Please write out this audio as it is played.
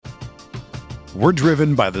We're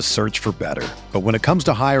driven by the search for better. But when it comes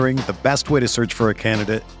to hiring, the best way to search for a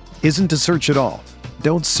candidate isn't to search at all.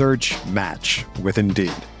 Don't search, match with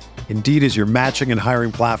Indeed. Indeed is your matching and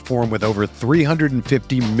hiring platform with over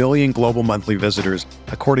 350 million global monthly visitors,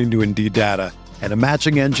 according to Indeed data, and a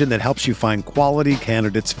matching engine that helps you find quality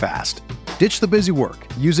candidates fast. Ditch the busy work.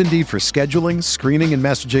 Use Indeed for scheduling, screening, and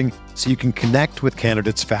messaging so you can connect with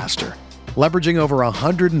candidates faster. Leveraging over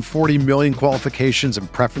 140 million qualifications and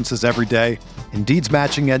preferences every day, Indeed's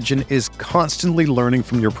matching engine is constantly learning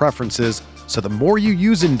from your preferences, so the more you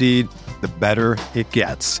use Indeed, the better it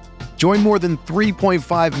gets. Join more than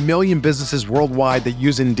 3.5 million businesses worldwide that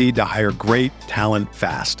use Indeed to hire great talent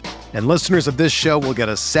fast. And listeners of this show will get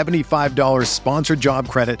a $75 sponsored job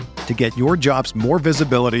credit to get your jobs more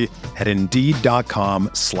visibility at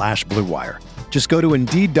Indeed.com/Blue Wire. Just go to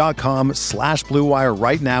Indeed.com/Blue Wire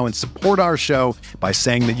right now and support our show by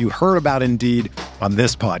saying that you heard about Indeed on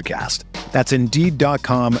this podcast. That's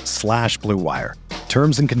Indeed.com/Blue Wire.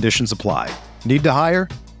 Terms and conditions apply. Need to hire?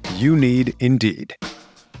 You need Indeed.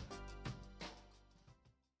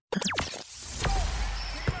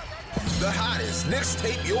 The hottest Knicks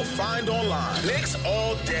tape you'll find online. Knicks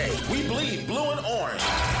all day. We bleed blue and orange.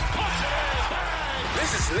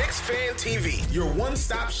 This is Knicks Fan TV, your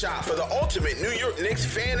one-stop shop for the ultimate New York Knicks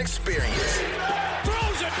fan experience.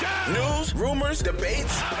 Throws it down. News, rumors,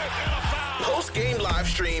 debates, post-game live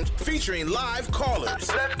streams featuring live callers.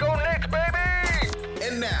 Let's go Knicks, baby!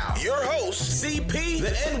 And now, your host, CP, the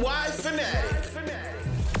NY Fanatic.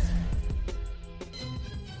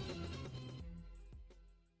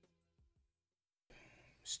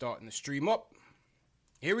 Starting the stream up.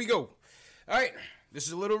 Here we go. All right, this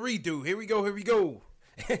is a little redo. Here we go.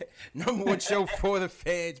 Number one show for the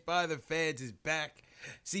fans, by the fans, is back.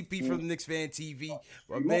 CP from the Knicks Fan TV.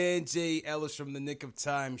 My man Jay Ellis from the Nick of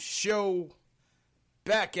Time show.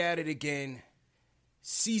 Back at it again.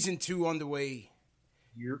 Season 2 underway.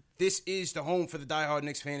 Yep. This is the home for the diehard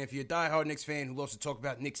Knicks fan. If you're a diehard Knicks fan who loves to talk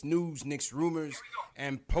about Knicks news, Knicks rumors,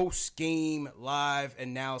 and post-game live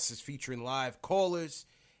analysis featuring live callers,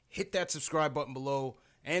 hit that subscribe button below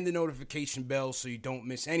and the notification bell so you don't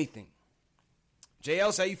miss anything.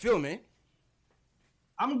 JL, how you feeling, man?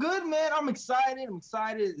 I'm good, man. I'm excited.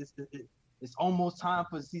 It's almost time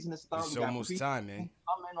for the season to start. It's almost time, man.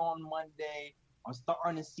 Coming on Monday. I'm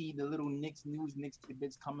starting to see the little Knicks news, Knicks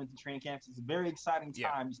tidbits coming to training camps. It's a very exciting time.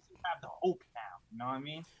 Yeah. You still have the hope now. You know what I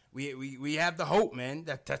mean? We have the hope, man.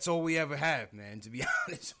 That's all we ever have, man, to be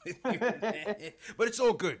honest with you, man. But it's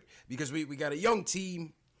all good because we got a young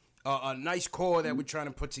team, a nice core that we're trying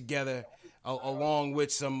to put together, along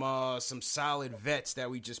with some solid vets that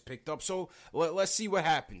we just picked up. So let's see what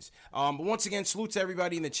happens. But once again, salute to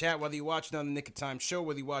everybody in the chat, whether you're watching on the Nick of Time show,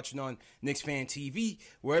 whether you're watching on Knicks Fan TV,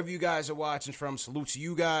 wherever you guys are watching from, salute to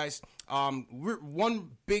you guys.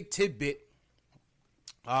 One big tidbit.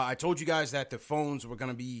 I told you guys that the phones were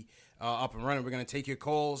going to be up and running. We're going to take your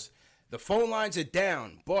calls. The phone lines are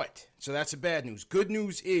down, so that's the bad news. Good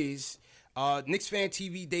news is Knicks Fan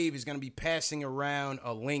TV Dave is going to be passing around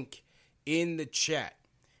a link in the chat.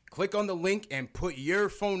 Click on the link and put your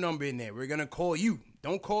phone number in there. We're going to call you.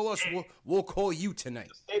 Don't call us. We'll call you tonight.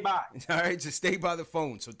 Just stay by. All right, just stay by the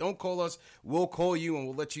phone. So don't call us. We'll call you, and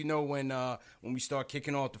we'll let you know when we start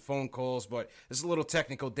kicking off the phone calls. But there's a little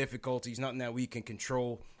technical difficulties, nothing that we can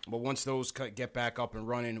control. But once those get back up and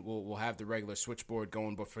running, we'll have the regular switchboard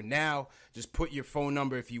going. But for now, just put your phone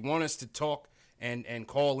number. If you want us to talk and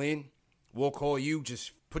call in, we'll call you.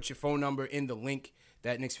 Just put your phone number in the link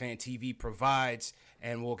that Knicks Fan TV provides,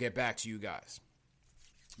 and we'll get back to you guys.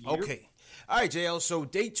 Yep. Okay. All right, JL, so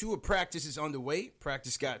day 2 of practice is underway.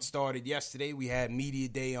 Practice got started yesterday. We had media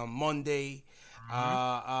day on Monday.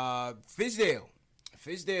 Fizdale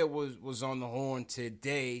was on the horn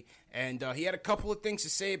today, and he had a couple of things to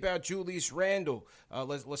say about Julius Randle.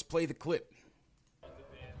 Let's play the clip.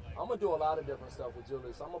 I'm going to do a lot of different stuff with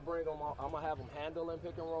Julius. I'm going to bring him on. I'm going to have him handling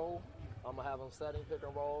pick and roll. I'm going to have him setting pick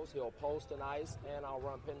and rolls. He'll post and ice, and I'll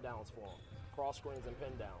run pin downs for him, cross screens and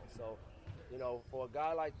pin downs. So, for a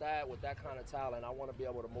guy like that with that kind of talent, I want to be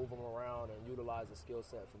able to move him around and utilize his skill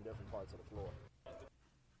set from different parts of the floor.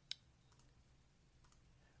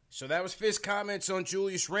 So that was Fiz's comments on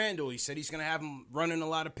Julius Randle. He said he's going to have him running a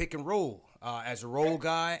lot of pick and roll as a roll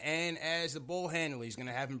guy and as the ball handler. He's going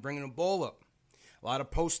to have him bringing the ball up. A lot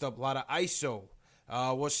of post up, a lot of ISO.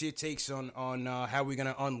 What's your takes on how we're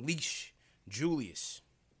going to unleash Julius?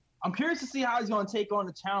 I'm curious to see how he's going to take on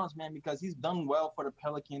the challenge, man, because he's done well for the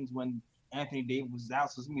Pelicans when Anthony Davis was out.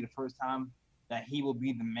 So it's going to be the first time that he will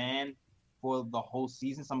be the man for the whole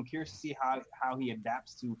season. So I'm curious to see how he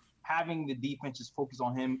adapts to having the defense just focus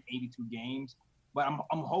on him 82 games. but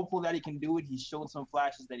I'm hopeful that he can do it. He's showed some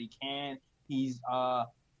flashes that he can. He's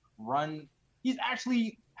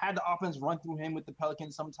actually had the offense run through him with the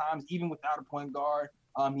Pelicans sometimes, even without a point guard.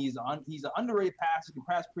 He's an underrated passer. He can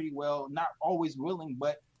pass pretty well. Not always willing,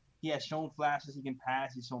 but he has shown flashes. He can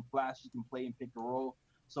pass. He's shown flashes. He can play and pick and roll.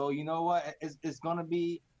 So you know what? It's going to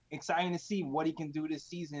be exciting to see what he can do this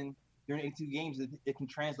season during 82 games. It can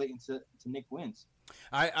translate into Nick wins.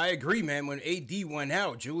 I agree, man. When AD went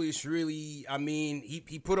out, Julius really, I mean,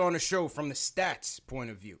 he put on a show from the stats point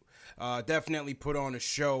of view. Definitely put on a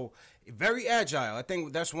show. Very agile. I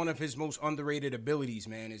think that's one of his most underrated abilities,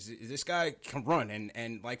 man, is this guy can run.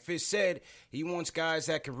 And like Fizz said, he wants guys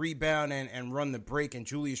that can rebound and run the break, and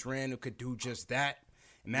Julius Randle could do just that.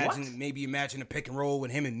 Imagine a pick and roll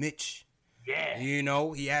with him and Mitch. Yeah. You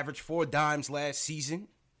know, he averaged 4 dimes last season.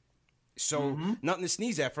 So nothing to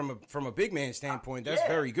sneeze at from a big man standpoint. That's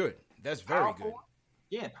very good. That's very good.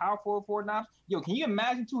 Yeah, power forward, 4 dimes. Yo, can you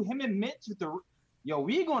imagine too him and Mitch with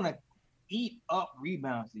we're gonna eat up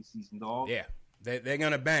rebounds this season, dog. Yeah, they're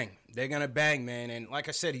gonna bang. They're gonna bang, man. And like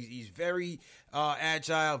I said, he's very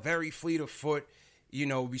agile, very fleet of foot. You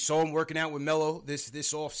know, we saw him working out with Melo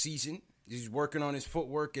this off season. He's working on his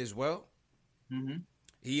footwork as well. Mm-hmm.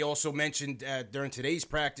 He also mentioned during today's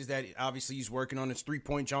practice that obviously he's working on his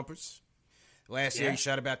 3-point jumpers. Last year he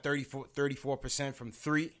shot about 34% from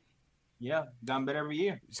 3. Yeah, gotten better every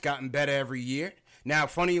year. It's gotten better every year. Now,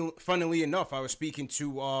 funnily enough, I was speaking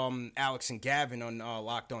to Alex and Gavin on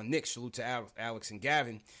Locked On Knicks. Salute to Alex and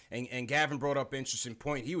Gavin. And Gavin brought up an interesting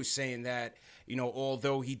point. He was saying that, you know,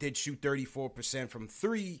 although he did shoot 34% from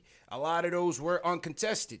 3, a lot of those were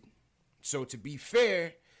uncontested. So to be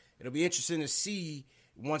fair, it'll be interesting to see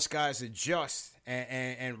once guys adjust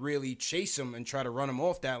and really chase him and try to run him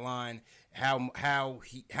off that line, how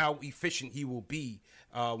efficient he will be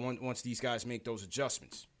once these guys make those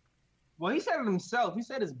adjustments. Well, he said it himself. He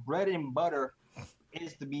said his bread and butter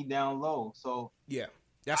is to be down low. So yeah,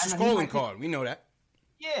 that's his calling card. We know that.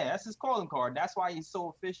 Yeah, that's his calling card. That's why he's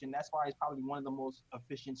so efficient. That's why he's probably one of the most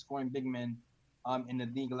efficient scoring big men in the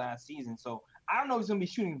league last season. So I don't know if he's going to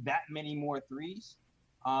be shooting that many more threes.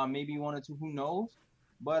 Maybe 1 or 2, who knows?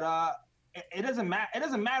 But it doesn't matter. It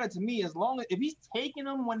doesn't matter to me as long as if he's taking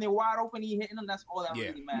them when they're wide open, he's hitting them. That's all that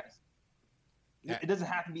really matters. It doesn't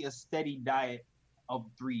have to be a steady diet of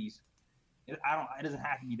threes. It doesn't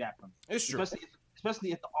have to be that for him. It's true.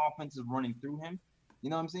 Especially if the offense is running through him. You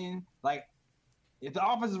know what I'm saying? Like, if the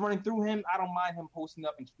offense is running through him, I don't mind him posting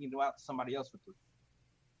up and kicking it out to somebody else for 3.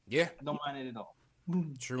 Yeah. I don't mind it at all.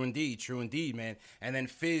 True indeed, man. And then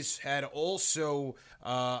Fizz had also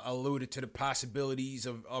alluded to the possibilities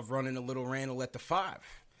of running a little Randle at the 5.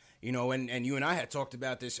 You know, and you and I had talked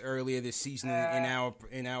about this earlier this season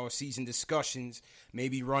in our season discussions.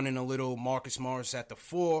 Maybe running a little Marcus Morris at the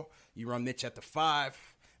 4. You run Mitch at the 5.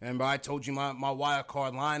 Remember, I told you my wild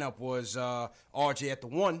card lineup was RJ at the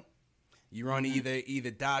 1. You run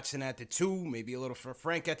either Dotson at the 2, maybe a little for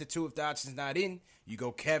Frank at the 2 if Dotson's not in. You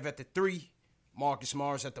go Kev at the 3, Marcus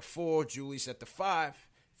Morris at the 4, Julius at the 5.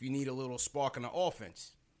 If you need a little spark in the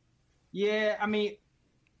offense. Yeah, I mean,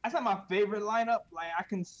 that's not my favorite lineup. Like, I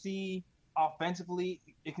can see offensively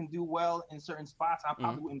it can do well in certain spots. I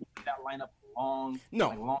probably wouldn't do that lineup long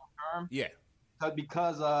term. Yeah.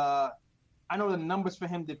 Because I know the numbers for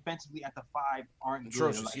him defensively at the 5 aren't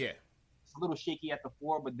atrocious. Like, yeah. It's a little shaky at the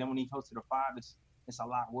 4, but then when he goes to the 5, it's a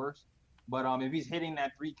lot worse. But if he's hitting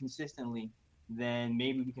that 3 consistently, then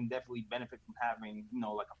maybe we can definitely benefit from having,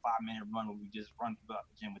 like a 5-minute run where we just run throughout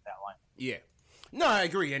the gym with that lineup. Yeah. No, I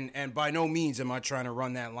agree. And by no means am I trying to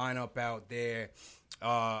run that lineup out there,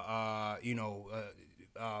 for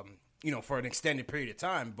an extended period of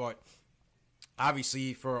time. But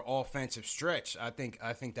obviously for offensive stretch, I think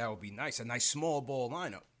that would be nice. A nice small ball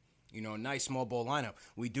lineup.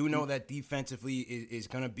 We do know that defensively is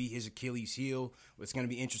going to be his Achilles heel. It's going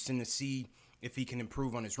to be interesting to see if he can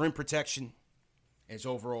improve on his rim protection, his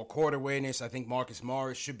overall court awareness. I think Marcus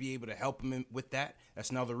Morris should be able to help him with that.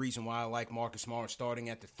 That's another reason why I like Marcus Morris starting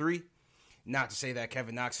at the 3. Not to say that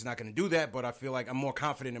Kevin Knox is not going to do that, but I feel like I'm more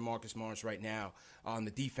confident in Marcus Morris right now on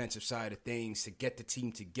the defensive side of things to get the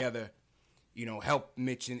team together, help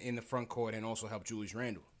Mitch in the front court and also help Julius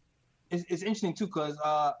Randle. It's interesting, too, because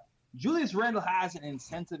Julius Randle has an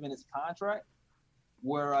incentive in his contract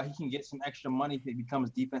where he can get some extra money if he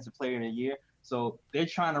becomes Defensive Player of the Year. So they're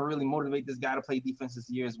trying to really motivate this guy to play defense this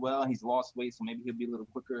year as well. He's lost weight, so maybe he'll be a little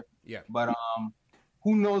quicker. Yeah. But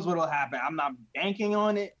who knows what'll happen? I'm not banking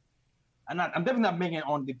on it. I'm definitely not banking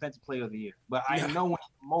on Defensive Player of the Year. But I know when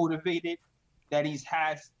he's motivated that he's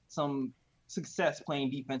had some success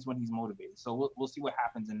playing defense when he's motivated. So we'll see what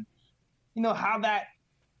happens and how that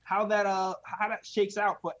how that shakes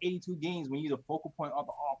out for 82 games when you're the focal point of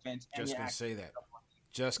the offense. Just gonna say that.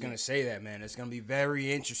 Just going to say that, man. It's going to be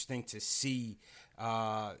very interesting to see.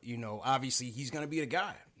 Obviously, he's going to be the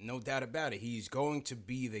guy. No doubt about it. He's going to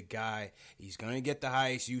be the guy. He's going to get the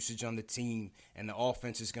highest usage on the team, and the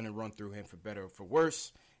offense is going to run through him for better or for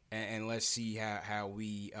worse. And let's see how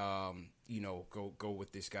we, go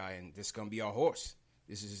with this guy. And this is going to be our horse.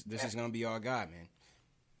 This is going to be our guy, man.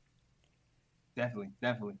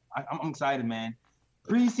 Definitely. I'm excited, man.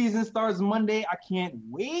 Preseason starts Monday. I can't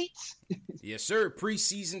wait. Yes, sir.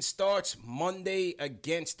 Preseason starts Monday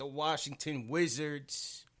against the Washington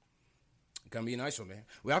Wizards. Gonna be a nice one, man.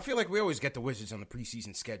 Well, I feel like we always get the Wizards on the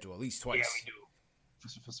preseason schedule at least twice. Yeah,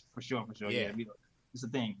 we do. For sure. Yeah. It's the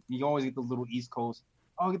thing. You always get the little East Coast.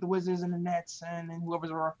 Oh, get the Wizards and the Nets and then whoever's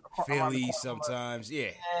around. Philly sometimes, yeah.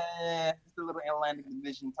 Yeah, it's the little Atlantic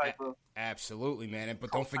Division type of. Absolutely, man. But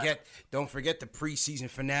don't forget the preseason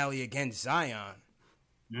finale against Zion.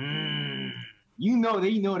 They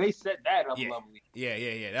set that up lovely.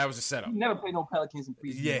 Yeah. That was a setup. You never played no Pelicans in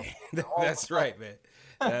preseason. Yeah, that's right, man.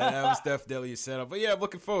 That was definitely a setup. But yeah, I'm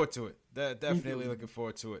looking forward to it. Definitely looking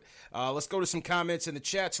forward to it. Let's go to some comments in the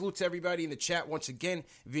chat. Salute to everybody in the chat once again.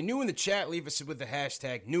 If you're new in the chat, leave us with the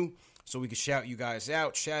hashtag new so we can shout you guys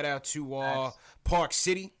out. Shout out to Park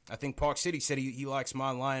City. I think Park City said he likes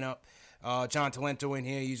my lineup. John Talento in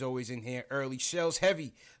here. He's always in here early. Shells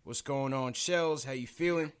Heavy. What's going on, Shells? How you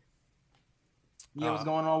feeling? Yeah, what's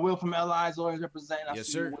going on? Will from LI is always representing. Yes,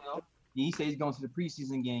 sir. Will. He says he's going to the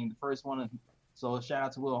preseason game, the first one. So shout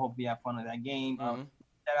out to Will. Hope you have fun at that game. Shout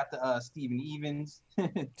out to Steven Evans.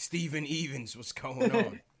 Steven Evans, what's going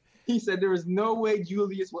on? He said there is no way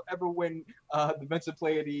Julius will ever win the Defensive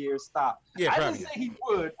Player of the Year. Stop. Yeah, I didn't say he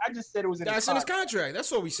would. I just said it was in his contract.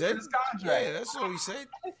 That's what we said. His contract. Yeah, that's what we said.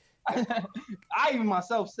 I even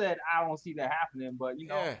myself said I don't see that happening, but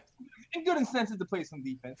in good incentive to play some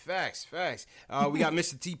defense. Facts. We got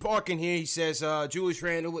Mr. T. Park in here. He says Julius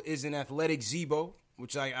Randle is an athletic Zebo,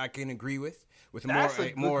 which I can agree with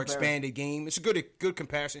a more expanded game. It's a good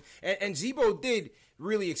comparison. And Zebo did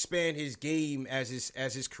really expand his game as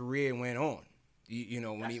his career went on.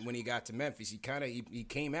 When he got to Memphis, he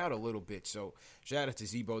came out a little bit. So shout out to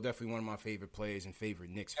Zebo, definitely one of my favorite players and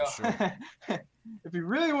favorite Knicks for sure. If you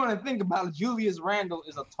really want to think about it, Julius Randle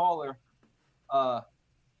is a taller, a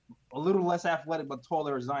little less athletic, but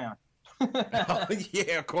taller Zion.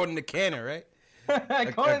 Yeah, according to Canner, right?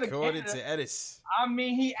 according to Edis. I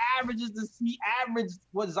mean, he averaged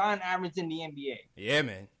what Zion averaged in the NBA. Yeah,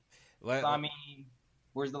 man.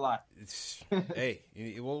 Where's the lie? Hey,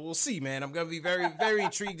 we'll see, man. I'm gonna be very, very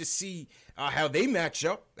intrigued to see how they match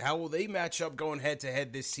up. How will they match up going head to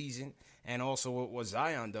head this season, and also what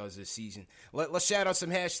Zion does this season. Let's shout out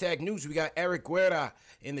some hashtag news. We got Eric Guerra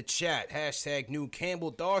in the chat. Hashtag new.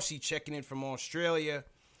 Campbell Darcy checking in from Australia.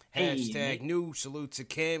 Hashtag new. Salute to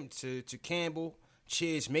Campbell.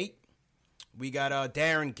 Cheers, mate. We got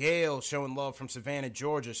Darren Gale showing love from Savannah,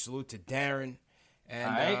 Georgia. Salute to Darren.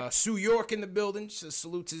 And Sue York in the building. So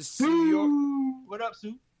salute to Sue York. What up,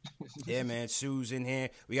 Sue? Yeah, man. Sue's in here.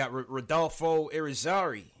 We got Rodolfo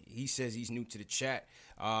Irizarry. He says he's new to the chat.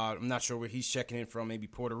 I'm not sure where he's checking in from. Maybe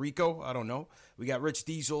Puerto Rico. I don't know. We got Rich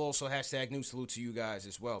Diesel also. Hashtag new. Salute to you guys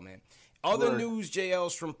as well, man. Other news,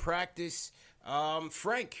 JL's from practice.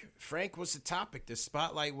 Frank was the topic. The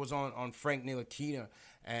spotlight was on Frank Ntilikina,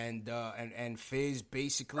 and Fizz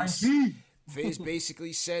basically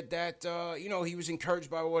said that he was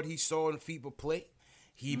encouraged by what he saw in FIBA play.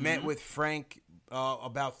 He met with Frank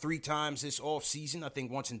about 3 times this offseason. I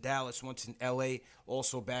think once in Dallas, once in LA,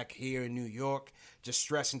 also back here in New York. Just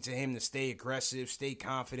stressing to him to stay aggressive, stay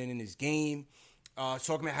confident in his game.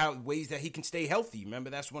 Talking about how ways that he can stay healthy.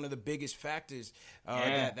 Remember, that's one of the biggest factors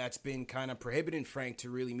that's been kind of prohibiting Frank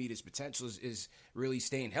to really meet his potential is really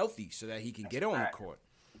staying healthy so that he can get on the court.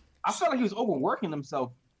 I felt like he was overworking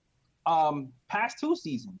himself past 2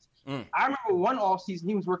 seasons. I remember one off season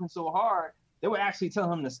he was working so hard they were actually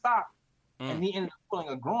telling him to stop, and he ended up pulling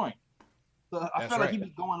a groin. So I felt like he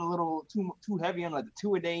was going a little too heavy on like the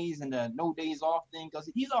 2-a-days and the no days off thing because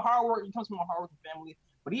he's a hard worker. He comes from a hard working family,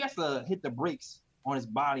 but he has to hit the brakes on his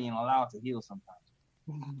body and allow it to heal sometimes.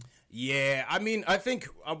 Yeah, I mean, I think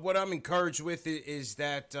what I'm encouraged with is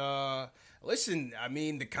that listen, I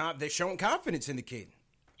mean, they're showing confidence in the kid.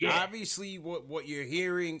 Yeah. Obviously, what you're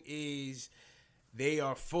hearing is they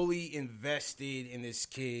are fully invested in this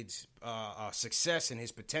kid's success and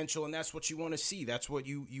his potential, and that's what you want to see. That's what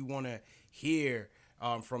you want to hear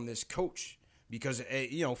from this coach, because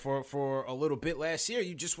for a little bit last year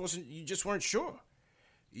you just weren't sure.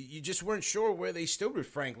 You just weren't sure where they stood with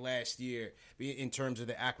Frank last year in terms of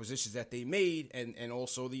the acquisitions that they made and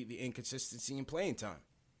also the inconsistency in playing time.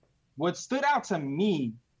 What stood out to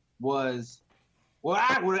me was, what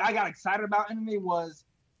I got excited about anyway was,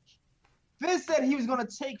 Fizz said he was going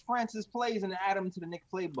to take Francis plays and add them to the Knicks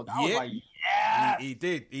playbook. I was like, yeah. He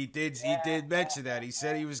did mention that. He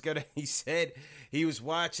said he was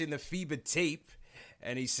watching the FIBA tape.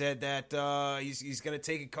 And he said that he's going to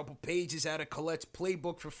take a couple pages out of Colette's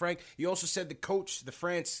playbook for Frank. He also said the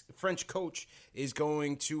French coach, is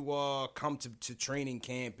going to come to training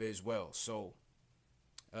camp as well. So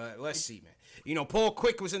let's see, man. Paul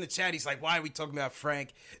Quick was in the chat. He's like, why are we talking about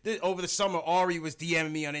Frank? Over the summer, Ari was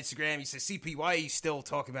DMing me on Instagram. He said, CP, why are you still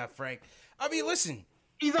talking about Frank? I mean, listen.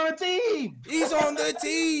 He's on the team. He's on the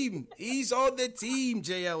team. He's on the team,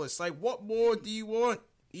 Jay Ellis. Like, what more do you want?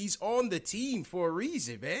 He's on the team for a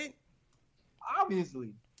reason, man.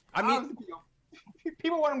 Obviously. I mean,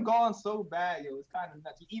 people want him gone so bad, yo. It's kind of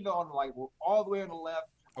nuts. Either on all the way on the left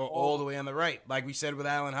or all the way on the right. Like we said with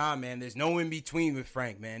Alan Hahn, man, there's no in between with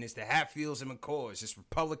Frank, man. It's the Hatfields and McCaws. It's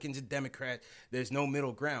Republicans and Democrats. There's no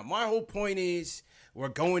middle ground. My whole point is we're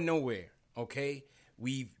going nowhere, okay?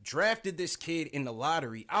 We've drafted this kid in the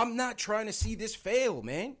lottery. I'm not trying to see this fail,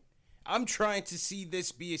 man. I'm trying to see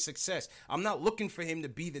this be a success. I'm not looking for him to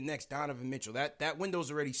be the next Donovan Mitchell. That window's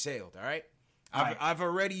already sailed, all right? I've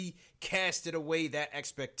already casted away that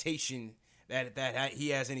expectation that he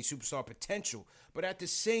has any superstar potential. But at the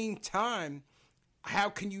same time, how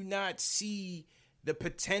can you not see the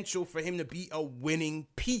potential for him to be a winning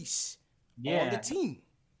piece on the team?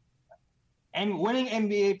 And winning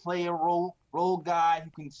NBA player, role guy who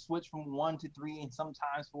can switch from 1 to 3 and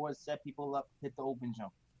sometimes 4, set people up, hit the open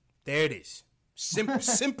jump. There it is.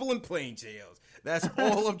 Simple and plain, JLs. That's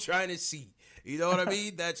all I'm trying to see. You know what I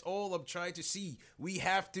mean? That's all I'm trying to see. We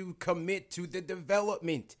have to commit to the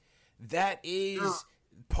development. That is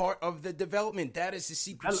part of the development. That is the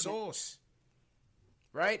secret sauce.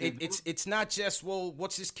 Right? It's not just, well,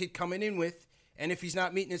 what's this kid coming in with? And if he's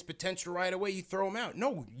not meeting his potential right away, you throw him out.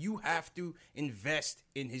 No, you have to invest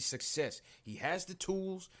in his success. He has the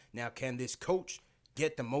tools. Now, can this coach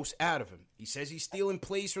get the most out of him? He says he's stealing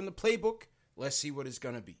plays from the playbook. Let's see what it's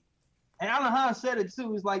going to be. And Alan Hahn said it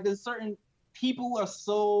too. It's like there's certain people who are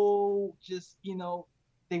so just,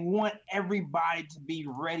 they want everybody to be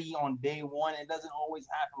ready on day one. It doesn't always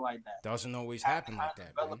happen like that. Doesn't always happen like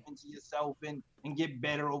that. Develop into yourself and get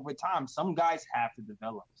better over time. Some guys have to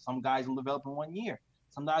develop. Some guys will develop in 1 year.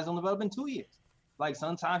 Some guys will develop in 2 years. Like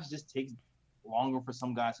sometimes it just takes longer for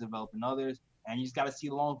some guys to develop than others. And you just got to see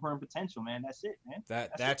the long-term potential, man. That's it, man.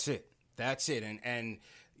 That's it. That's it. And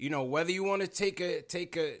whether you want to take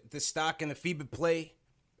the stock in the FIBA play,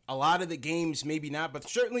 a lot of the games maybe not, but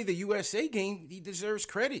certainly the USA game, he deserves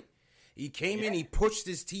credit. He came in, he pushed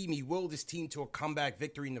his team, he willed his team to a comeback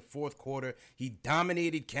victory in the fourth quarter. He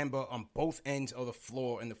dominated Kemba on both ends of the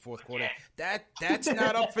floor in the fourth quarter. That's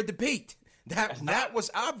not up for debate. That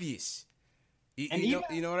was obvious. You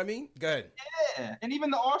know what I mean? Go ahead. Yeah, and even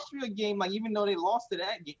the Austria game, like even though they lost to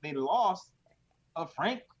that game, they lost.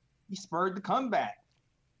 Frank, he spurred the comeback.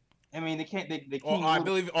 I mean, they can't. They can't. I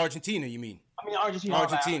believe Argentina. You mean? I mean Argentina.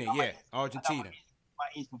 Argentina. Argentina.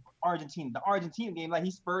 The Argentina game, like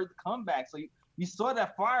he spurred the comeback. So you saw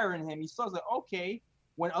that fire in him. You saw like, okay,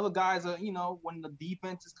 when other guys are, when the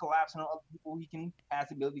defense is collapsing on other people, he can has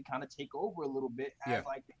the ability to kind of take over a little bit as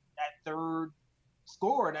like that third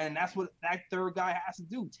scored, and that's what that third guy has to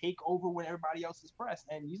do, take over when everybody else is pressed.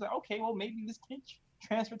 And he's like, okay, well, maybe this can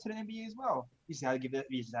transfer to the NBA as well. You just gotta give that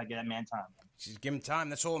man time. Just give him time.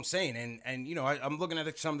 That's all I'm saying. And I'm looking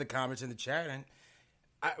at some of the comments in the chat, and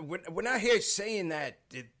we're not here saying that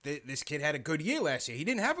this kid had a good year last year. He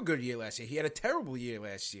didn't have a good year last year. He had a terrible year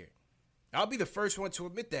last year. I'll be the first one to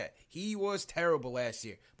admit that. He was terrible last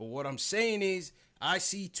year. But what I'm saying is I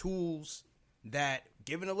see tools that,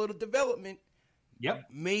 given a little development,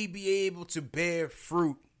 may be able to bear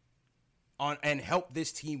fruit and help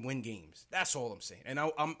this team win games. That's all I'm saying. And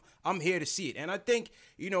I'm here to see it. And I think,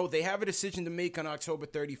 they have a decision to make on October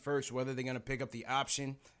 31st, whether they're going to pick up the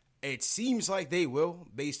option. It seems like they will,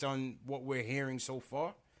 based on what we're hearing so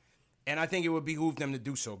far. And I think it would behoove them to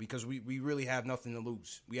do so because we really have nothing to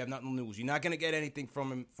lose. We have nothing to lose. You're not going to get anything for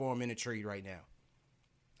him in a trade right now.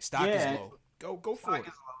 Stock is low. Go for it.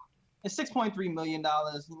 It's $6.3 million.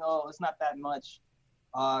 It's not that much.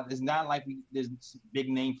 It's not like there's big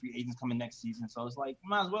name free agents coming next season. So it's like,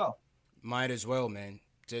 might as well. Might as well, man.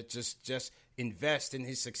 Just invest in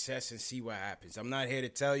his success and see what happens. I'm not here to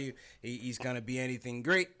tell you he's going to be anything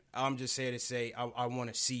great. I'm just here to say I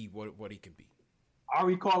want to see what he can be.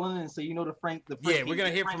 Ari calling in, so you know the Frank. Yeah, we're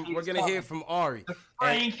gonna hear from Ari. The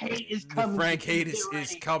Frank hate is coming. The Frank hate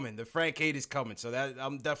is coming. The Frank hate is coming. So that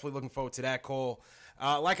I'm definitely looking forward to that call.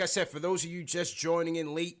 Like I said, for those of you just joining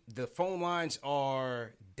in late, the phone lines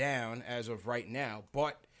are down as of right now,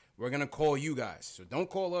 but we're gonna call you guys. So don't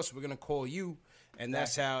call us. We're gonna call you, and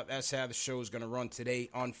that's how the show is gonna run today.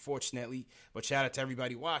 Unfortunately, but shout out to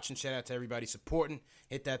everybody watching. Shout out to everybody supporting.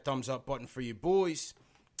 Hit that thumbs up button for your boys.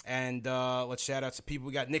 And let's shout out to people.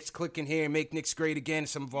 We got Nick's Click in here. Make Nick's great again.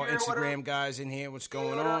 Some of our Instagram guys in here. What's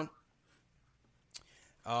going on?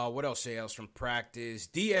 What else? Else from practice?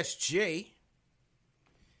 DSJ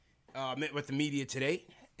met with the media today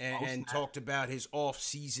and talked about his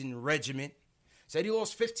off-season regimen. Said he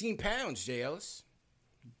lost 15 pounds, Jay Ellis.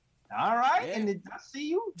 All right, Yeah. and I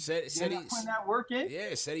see you. Said putting that work in.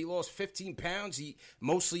 Yeah, said he lost 15 pounds. He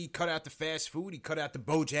mostly cut out the fast food. He cut out the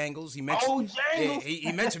Bojangles. He mentioned Bojangles. he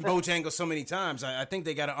mentioned Bojangles so many times. I think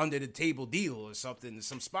they got an under the table deal or something.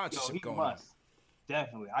 Some sponsorship going on.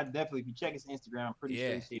 Definitely. If you check his Instagram, I'm pretty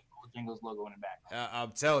sure you see the Bojangles logo in the back.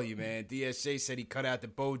 I'm telling you, man. DSJ said he cut out the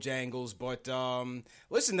Bojangles, but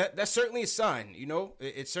listen, that's certainly a sign. You know,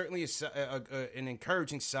 it's certainly an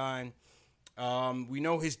encouraging sign. We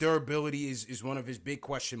know his durability is one of his big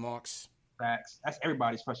question marks. Facts. That's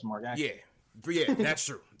everybody's question mark, actually. Yeah, that's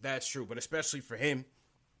true. That's true. But especially for him,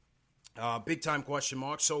 big time question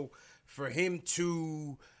mark. So for him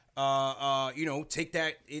to, take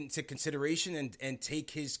that into consideration and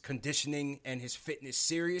take his conditioning and his fitness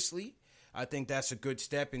seriously, I think that's a good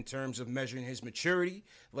step in terms of measuring his maturity.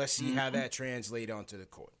 Let's see how that translates onto the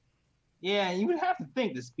court. Yeah, and you would have to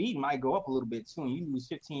think the speed might go up a little bit too. You lose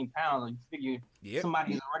 15 pounds, and you figure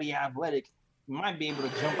somebody who's already athletic, you might be able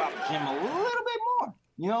to jump out the gym a little bit more.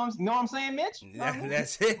 You know what I'm saying, Mitch?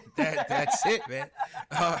 That's it. That's it, man.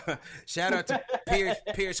 Shout out to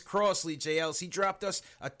Pierce Crossley, JLs. He dropped us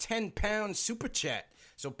a 10-pound super chat.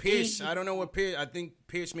 So Pierce, I don't know what Pierce. I think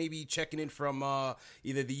Pierce may be checking in from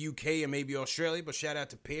either the UK or maybe Australia. But shout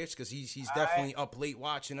out to Pierce because he's definitely up late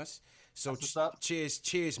watching us. So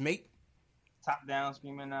cheers, mate. Top down,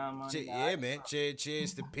 screaming money. Yeah, man.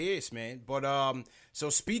 Cheers to Pierce, man. But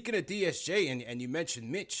so speaking of DSJ, and you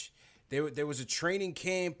mentioned Mitch, there was a training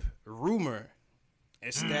camp rumor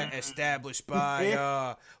established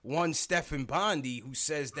by one Stephen Bondi, who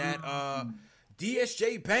says that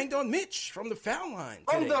DSJ banged on Mitch from the foul line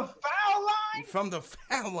today. From the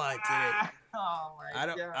foul line today. Oh my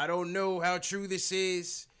God. I don't know how true this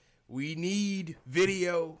is. We need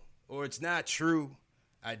video, or it's not true.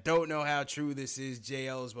 I don't know how true this is,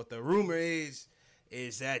 JLs, but the rumor is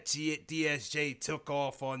that DSJ took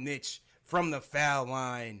off on Mitch from the foul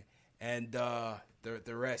line, and the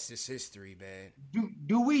rest is history, man.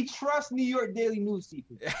 Do we trust New York Daily News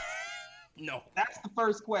people? No. That's the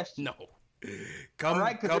first question. No. All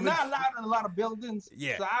right, because they're not allowed in a lot of buildings.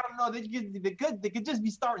 Yeah. So I don't know. They could just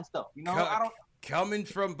be starting stuff. You know, coming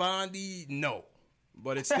from Bondi, no,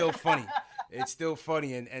 but it's still funny. It's still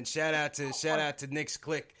funny, and shout out to Nick's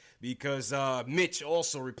Click because Mitch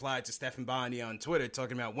also replied to Stephen Bondi on Twitter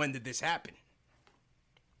talking about when did this happen.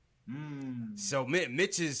 So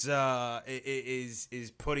Mitch is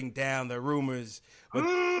putting down the rumors. But,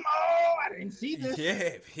 I didn't see this.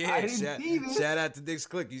 Yeah. I didn't see this. Shout out to Nick's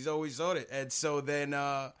Click. He's always on it. And so then,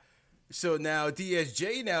 so now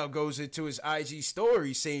DSJ now goes into his IG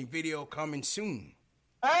story saying video coming soon.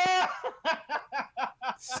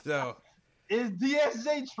 So. Is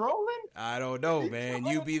DSJ trolling? I don't know, man.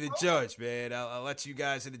 You be the judge, man. I'll let you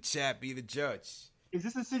guys in the chat be the judge. Is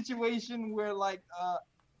this a situation where, like,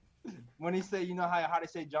 when they say, you know how they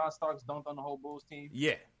say John Starks dunked on the whole Bulls team?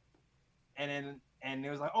 Yeah. And it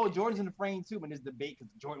was like, oh, Jordan's in the frame too, but there's debate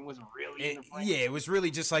because Jordan wasn't really in the frame. Yeah, it was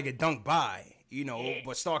really just like a dunk by,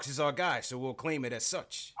 but Starks is our guy, so we'll claim it as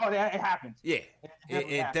such. Oh, it happened. Yeah,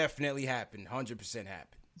 it definitely happened. 100%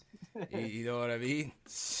 happened. You know what I mean?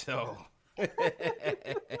 So.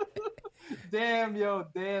 Damn, these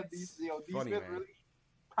Funny, Smith man. really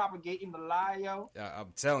propagating the lie, yo.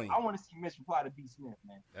 I'm telling you. I want to see Mitch reply to B. Smith,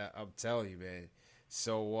 man. I'm telling you, man.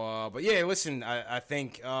 So, but yeah, listen, I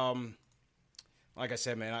think, like I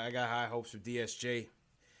said, man, I got high hopes for DSJ.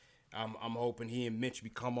 I'm hoping he and Mitch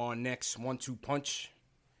become our next 1-2 punch.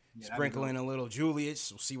 Yeah, Sprinkle in a little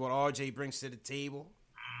Julius. We'll see what RJ brings to the table.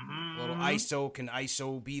 A little ISO. Can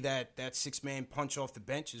ISO be that 6-man punch off the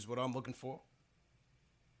bench is what I'm looking for.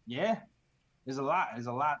 Yeah. There's a lot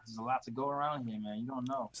to go around here, man. You don't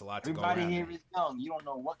know. It's a lot to Everybody go around. Everybody here is young. You don't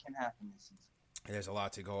know what can happen this season. There's a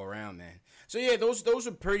lot to go around, man. So, yeah, those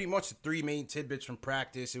are pretty much the three main tidbits from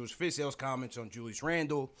practice. It was Fizdale's comments on Julius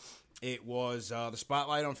Randle. It was the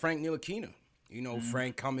spotlight on Frank Ntilikina. You know,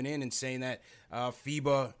 Frank coming in and saying that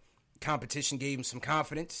FIBA competition gave him some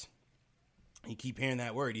confidence. You keep hearing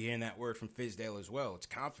that word. You're hearing that word from Fizdale as well. It's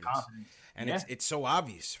confidence. And it's so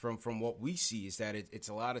obvious from what we see is that it's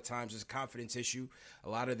a lot of times it's a confidence issue. A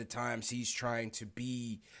lot of the times he's trying to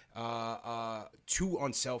be too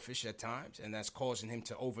unselfish at times, and that's causing him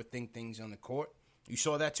to overthink things on the court. You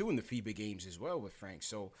saw that too in the FIBA games as well with Frank.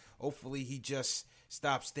 So hopefully he just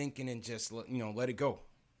stops thinking and just let it go.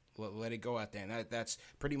 Let it go out there. And that's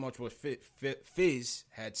pretty much what Fizz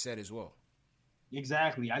had said as well.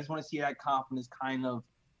 Exactly. I just want to see that confidence kind of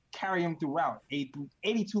carry him throughout.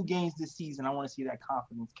 82 games this season. I want to see that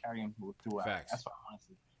confidence carry him throughout. Facts. That's what I want to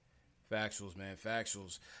see. Factuals, man.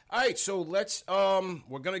 Factuals. All right, so let's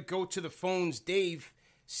we're gonna go to the phones. Dave,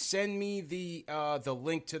 send me the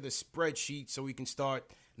link to the spreadsheet so we can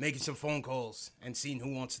start making some phone calls and seeing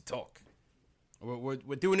who wants to talk.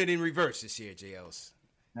 We're doing it in reverse this year, JLs.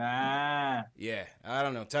 Yeah, I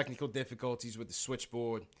don't know. Technical difficulties with the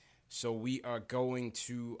switchboard. So we are going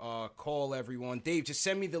to call everyone. Dave, just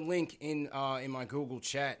send me the link in my Google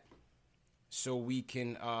chat so we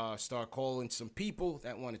can start calling some people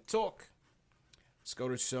that want to talk. Let's go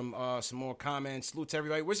to some more comments. Salute to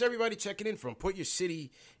everybody. Where's everybody checking in from? Put your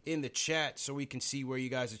city in the chat so we can see where you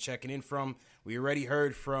guys are checking in from. We already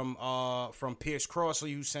heard from Pierce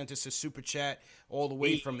Crossley, who sent us a super chat all the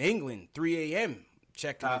way from England, 3 a.m.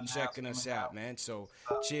 checking us out, man. So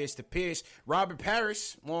cheers to Pierce. Robert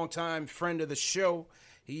Parris, longtime friend of the show.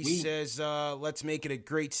 He says, let's make it a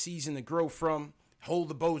great season to grow from. Hold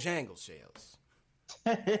the Bojangles, sales.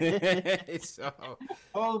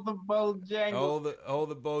 Hold the Bojangles. Hold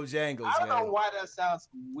the Bojangles, I don't know why that sounds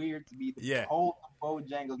weird to me. Yeah. Hold the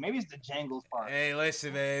Bojangles. Maybe it's the Jangles part. Hey,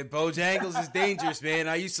 listen, man. Bojangles is dangerous, man.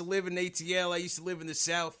 I used to live in ATL. I used to live in the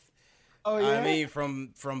South. Oh, yeah? I mean,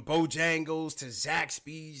 from Bojangles to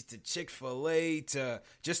Zaxby's to Chick-fil-A to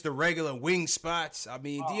just the regular wing spots. I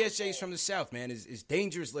mean, DSJ's from the South, man. It's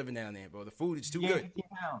dangerous living down there, bro. The food is too good. 15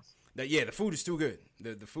 pounds. The food is too good.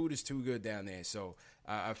 The food is too good down there. So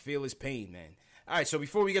I feel his pain, man. All right, so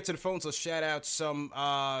before we get to the phones, let's shout out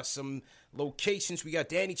some locations. We got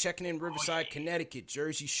Danny checking in Riverside, Connecticut,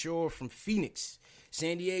 Jersey Shore from Phoenix,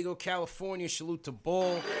 San Diego, California. Salute to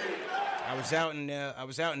Ball. I was out in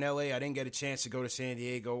LA. I didn't get a chance to go to San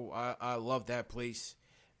Diego. I love that place.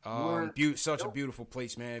 Such a beautiful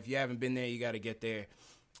place, man. If you haven't been there, you got to get there.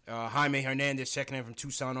 Jaime Hernandez checking in from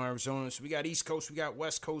Tucson, Arizona. So we got East Coast, we got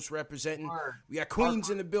West Coast representing. We got Queens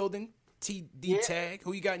in the building. TD Tag.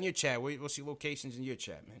 Who you got in your chat? What's your locations in your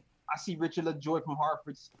chat, man? I see Richard LaJoy from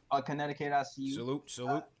Hartford, Connecticut. I see you.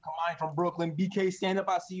 Salute. Kamani from Brooklyn. BK stand up.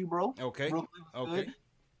 I see you, bro. Okay. Brooklyn, good.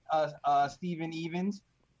 Steven Evans.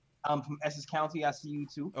 From Essex County, I see you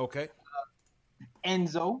too. Okay.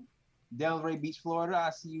 Enzo, Delray Beach, Florida,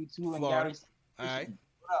 I see you too. And Gary, all right.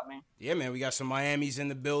 What up, man? Yeah, man, we got some Miamis in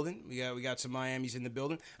the building. We got some Miamis in the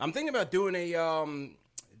building. I'm thinking about doing a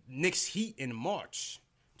Knicks Heat in March.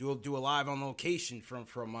 Do a live on location from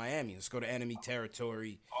Miami. Let's go to enemy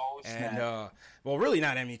territory. And really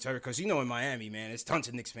not enemy territory because in Miami, man, there's tons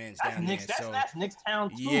of Knicks fans down there. That's Knicks town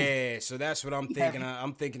too. Yeah, so that's what I'm thinking.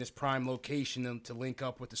 I'm thinking it's prime location to link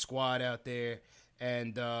up with the squad out there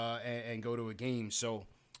and go to a game. So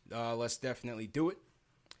let's definitely do it.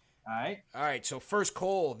 All right. So first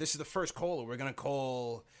call. This is the first caller. We're gonna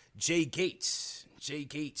call Jay Gates. Jay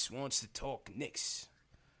Gates wants to talk Knicks.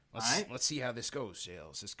 Let's see how this goes,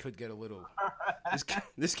 Jales. This could get a little.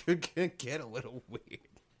 this could get a little weird.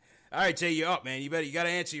 All right, Jay, you're up, man. You got to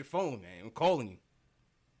answer your phone, man. I'm calling you.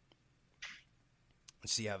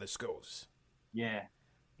 Let's see how this goes. Yeah.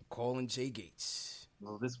 I'm calling Jay Gates.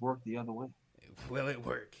 Will this work the other way? Will it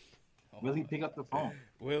work? Will he pick up the phone?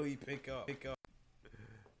 Will he pick up?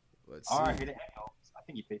 Let's see. All right, here I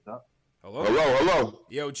think he picked up. Hello.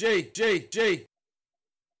 Yo, Jay.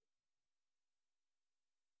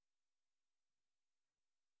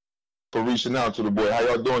 For reaching out to the boy. How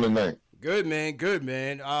y'all doing tonight? Good, man.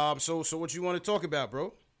 So what you want to talk about,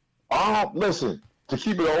 bro? Listen, to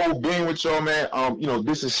keep it a whole being with y'all, man,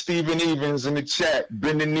 this is Steven Evans in the chat,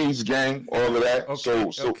 bend the knees, gang, all of that.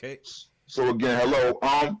 Okay. So again, hello.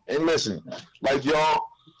 And listen, like y'all,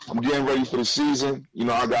 I'm getting ready for the season.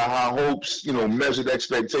 I got high hopes, measured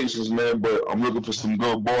expectations, man, but I'm looking for some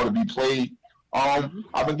good ball to be played. I've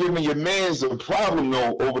been giving your mans a problem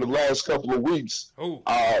though over the last couple of weeks.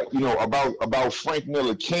 About Frank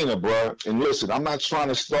Ntilikina, bro. And listen, I'm not trying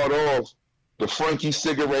to start off the Frankie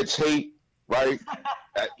cigarettes hate, right?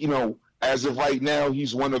 As of right now,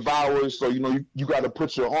 he's one of ours. So you got to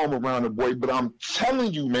put your arm around the boy. But I'm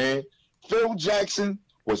telling you, man, Phil Jackson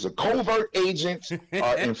was a covert agent,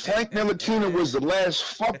 and Frank Ntilikina was the last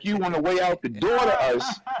fuck you on the way out the door to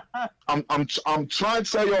us. I'm trying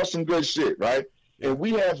to tell y'all some good shit, right? And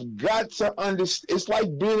we have got to understand. It's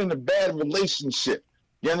like being in a bad relationship.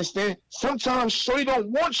 You understand? Sometimes Shorty don't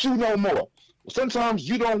want you no more. Sometimes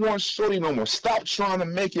you don't want Shorty no more. Stop trying to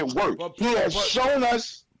make it work. He has shown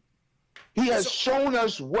us. He has shown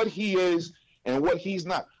us what he is and what he's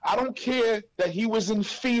not. I don't care that he was in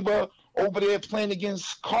FIBA over there playing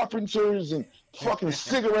against carpenters and fucking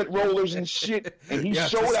cigarette rollers and shit, and he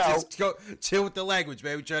showed out. Just chill with the language,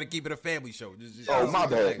 man. We try to keep it a family show. My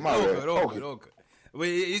bad. All good. Well,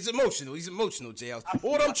 he's emotional, JL.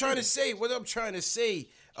 What I'm trying to say,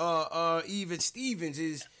 even Stevens,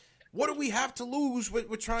 is what do we have to lose?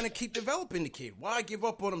 We're trying to keep developing the kid. Why give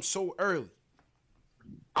up on him so early?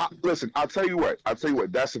 Listen, I'll tell you what.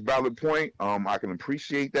 That's a valid point. I can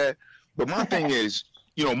appreciate that. But my thing is,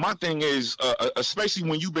 especially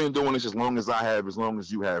when you've been doing this as long as I have, as long as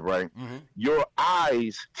you have, right? Mm-hmm. Your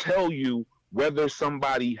eyes tell you whether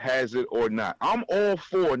somebody has it or not. I'm all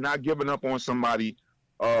for not giving up on somebody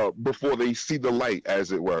before they see the light,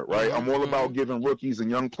 as it were, right? Mm-hmm. I'm all about giving rookies and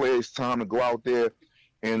young players time to go out there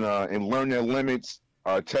and learn their limits,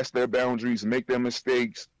 test their boundaries, make their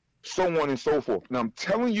mistakes, so on and so forth. Now, I'm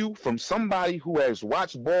telling you, from somebody who has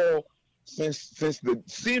watched ball since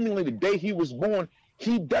seemingly the day he was born,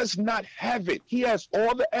 he does not have it. He has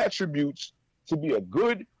all the attributes to be a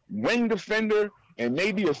good wing defender and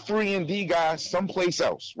maybe a 3-and-D guy someplace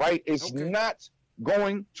else, right? It's not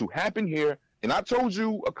going to happen here. And I told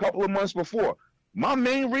you a couple of months before, my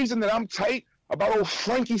main reason that I'm tight about old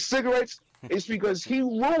Frankie cigarettes is because he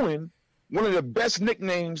ruined one of the best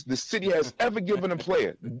nicknames the city has ever given a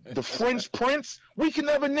player. The French Prince. We can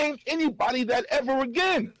never name anybody that ever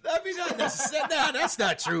again. I mean, that's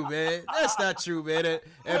not true, man. That's not true, man.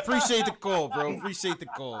 And appreciate the call, bro. Appreciate the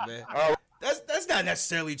call, man. That's not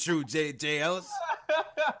necessarily true, J. Ellis.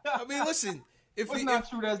 I mean, listen. It's not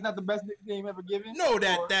true. That's not the best nickname ever given. No,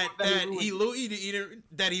 that he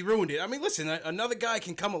ruined it. I mean, listen. Another guy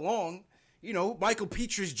can come along. You know, Michael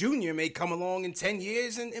Petrus Jr. may come along in 10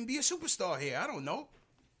 years and be a superstar here. I don't know.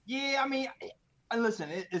 Yeah, I mean, listen,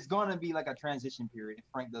 it's going to be like a transition period if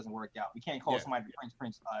Frank doesn't work out. We can't call somebody the French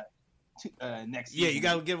Prince next season. Yeah, you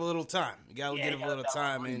got to give a little time. And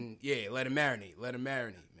let him marinate. Let him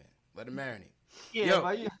marinate.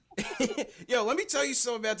 Yeah, Yo, let me tell you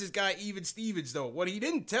something about this guy, Even Stevens, though. What he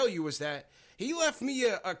didn't tell you was that he left me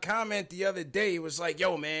a comment the other day. It was like,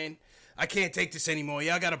 yo, man, I can't take this anymore.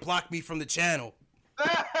 Y'all got to block me from the channel.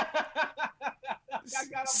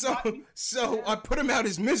 So I put him out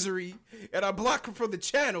his misery, and I block him from the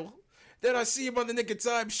channel. Then I see him on the Nick of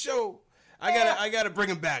Time show. I gotta bring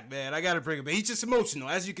him back, man. He's just emotional,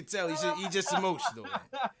 as you can tell. He's just emotional, man.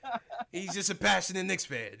 He's just a passionate Knicks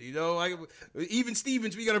fan, you know. Even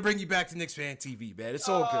Stevens, we gotta bring you back to Knicks Fan TV, man. It's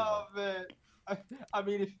all good. Oh man. I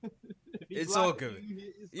mean, if it's all good.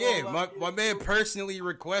 My man personally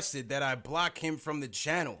requested that I block him from the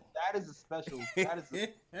channel. That is a special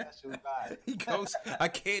guy. He goes, I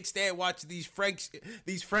can't stand watching these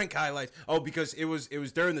Frank highlights. Oh, because it was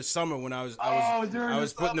during the summer when I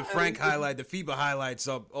was putting the Frank highlight, the FIBA highlights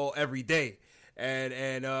up every day.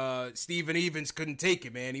 And Steven Evans couldn't take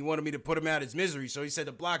it, man. He wanted me to put him out his misery, so he said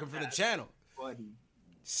to block him from the channel. Funny.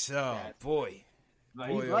 So, boy.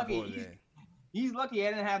 He's lucky. He's lucky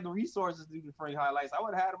I didn't have the resources to do the Frank highlights. I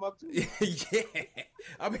would have had him up too. Yeah,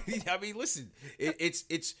 I mean, listen.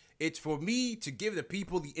 It's for me to give the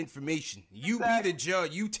people the information. You be the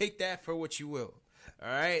judge. You take that for what you will. All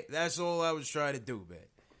right, that's all I was trying to do, man.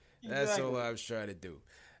 That's all I was trying to do.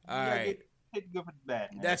 All right. Take the good with the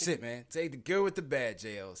bad, man. That's it, man. Take the good with the bad,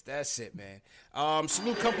 JLs. That's it, man.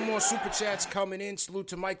 Salute a couple more super chats coming in. Salute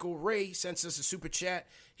to Michael Ray. Sends us a super chat.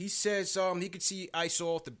 He says he could see ISO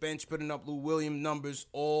off the bench putting up Lou Williams numbers,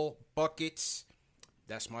 all buckets.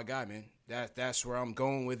 That's my guy, man. That's where I'm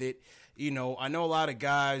going with it. You know, I know a lot of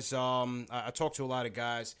guys. I talk to a lot of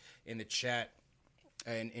guys in the chat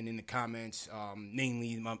and in the comments,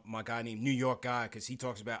 namely my guy named New York Guy, because he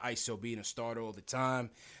talks about ISO being a starter all the time.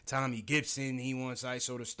 Tommy Gibson, he wants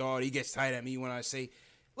ISO to start. He gets tight at me when I say,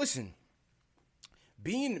 listen,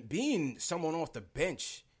 being someone off the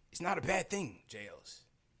bench is not a bad thing, JLs.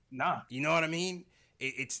 Nah. You know what I mean?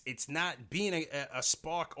 It's not being a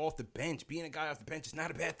spark off the bench. Being a guy off the bench is not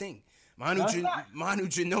a bad thing. Manu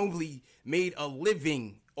Ginobili made a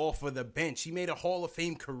living off of the bench. He made a Hall of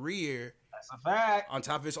Fame career. That's a fact. On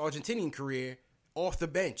top of his Argentinian career, off the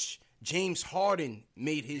bench. James Harden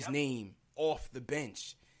made his name off the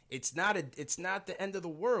bench. It's not the end of the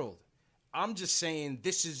world. I'm just saying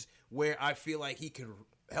this is where I feel like he could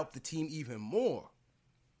help the team even more.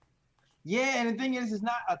 Yeah, and the thing is, it's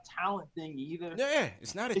not a talent thing either. Yeah,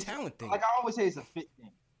 it's not a talent thing. Like I always say, it's a fit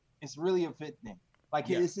thing. It's really a fit thing. Like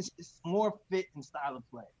it's more fit and style of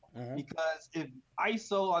play. Mm-hmm. Because if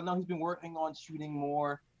ISO, I know he's been working on shooting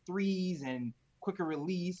more threes and quicker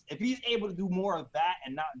release. If he's able to do more of that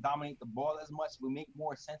and not dominate the ball as much, it would make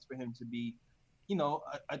more sense for him to be,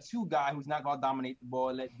 a two guy who's not gonna dominate the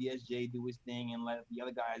ball, let DSJ do his thing, and let the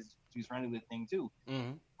other guys do friendly with thing too.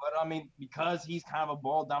 Mm-hmm. But I mean, because he's kind of a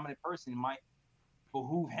ball dominant person, it might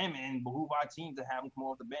behoove him and behoove our team to have him come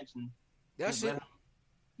off the bench and that's it.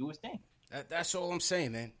 Do his thing. That's all I'm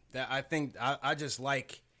saying, man. That I think I just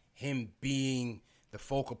like him being the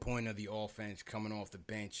focal point of the offense, coming off the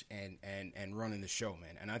bench and running the show,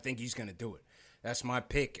 man. And I think he's gonna do it. That's my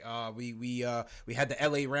pick. We had the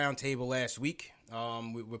LA roundtable last week.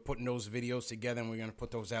 We're putting those videos together, and we're gonna put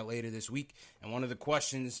those out later this week. And one of the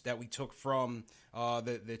questions that we took from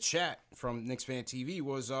the chat from Knicks Fan TV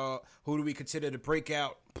was, who do we consider the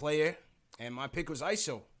breakout player? And my pick was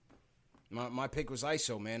ISO. My pick was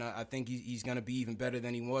ISO, man. I think he's going to be even better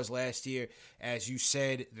than he was last year. As you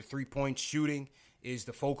said, the three-point shooting is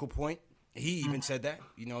the focal point. He even said that.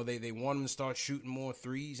 They want him to start shooting more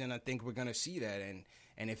threes, and I think we're going to see that.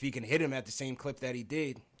 And if he can hit him at the same clip that he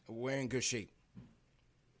did, we're in good shape.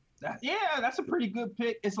 That's a pretty good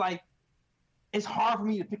pick. It's like it's hard for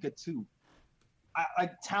me to pick a two.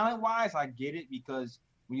 Talent-wise, I get it because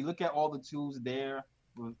when you look at all the twos there,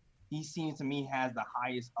 he seems to me has the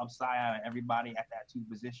highest upside out of everybody at that two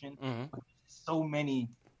position. Mm-hmm. But there's so many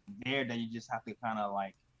there that you just have to kind of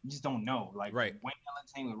you just don't know. Like Wayne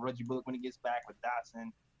Ellington with Reggie Bullock when he gets back with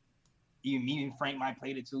Dotson. Even Frank might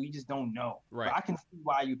play the two. You just don't know. Right. But I can see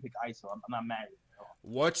why you pick ISO. I'm not mad at it at all.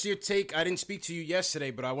 What's your take? I didn't speak to you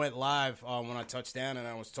yesterday, but I went live when I touched down and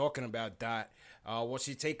I was talking about Dot. What's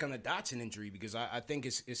your take on the Dotson injury? Because I think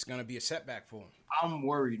it's going to be a setback for him. I'm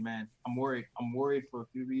worried, man. I'm worried. I'm worried for a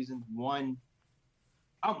few reasons. One,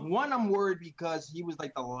 I'm worried because he was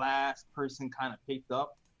like the last person kind of picked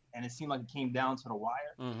up, and it seemed like it came down to the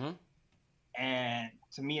wire. Mm-hmm. And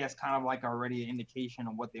to me, that's kind of like already an indication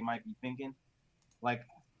of what they might be thinking.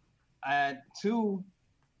 Two,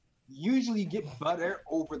 usually get better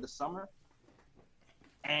over the summer.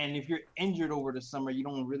 And if you're injured over the summer, you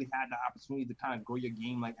don't really have the opportunity to kind of grow your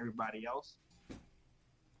game like everybody else.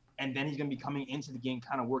 And then he's going to be coming into the game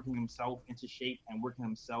kind of working himself into shape and working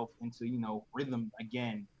himself into, rhythm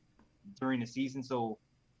again during the season. So,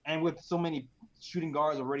 and with so many shooting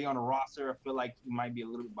guards already on the roster, I feel like he might be a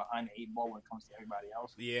little bit behind the eight ball when it comes to everybody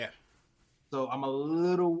else. Yeah. So I'm a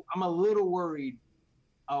little worried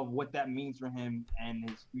of what that means for him and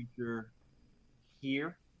his future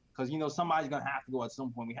here. Because, somebody's going to have to go at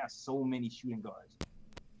some point. We have so many shooting guards.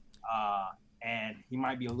 And he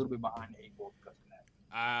might be a little bit behind the eight ball because of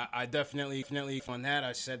that. I definitely on that.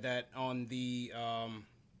 I said that on the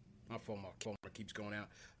my phone keeps going out.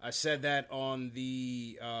 I said that on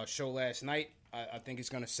the show last night. I think it's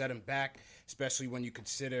going to set him back, especially when you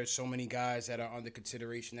consider so many guys that are under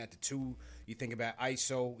consideration at the two. You think about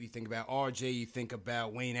ISO, you think about RJ, you think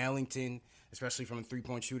about Wayne Ellington, especially from a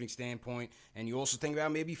three-point shooting standpoint, and you also think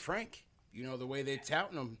about maybe Frank, the way they're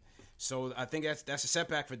touting him. So I think that's a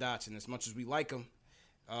setback for Dotson. As much as we like him,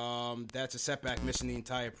 that's a setback, missing the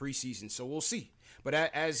entire preseason. So we'll see. But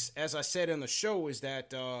as I said on the show, is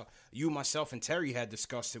that you, myself, and Terry had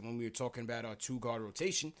discussed it when we were talking about our two-guard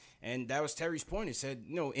rotation, and that was Terry's point. He said,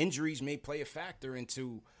 injuries may play a factor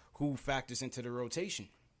into who factors into the rotation.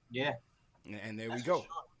 Yeah. And there we go. Sure.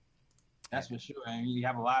 That's for sure. I mean, you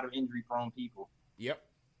have a lot of injury-prone people. Yep.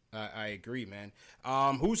 I agree, man.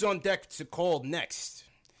 Who's on deck to call next?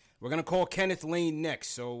 We're going to call Kenneth Lane next.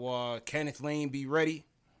 So, Kenneth Lane, be ready.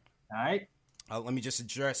 All right. Let me just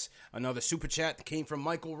address another super chat that came from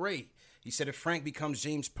Michael Ray. He said, if Frank becomes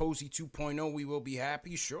James Posey 2.0, we will be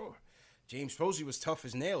happy. Sure. James Posey was tough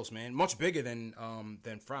as nails, man. Much bigger than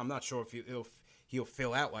Frank. I'm not sure if he'll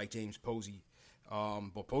fill out like James Posey.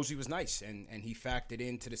 But Posey was nice, and he factored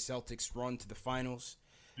into the Celtics' run to the finals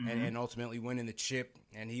and ultimately winning the chip.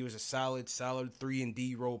 And he was a solid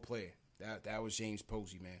 3-and-D role player. That was James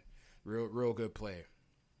Posey, man. Real good player.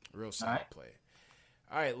 Real solid player.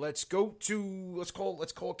 All right, let's call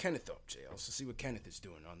Kenneth up, JL. Let's see what Kenneth is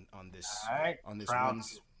doing on this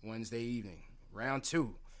Wednesday evening. Round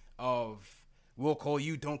 2 of We'll Call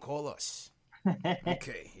You, Don't Call Us.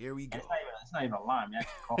 Okay, here we go. It's not even a line,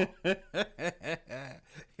 man.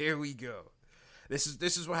 Here we go. This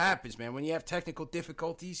is what happens, man. When you have technical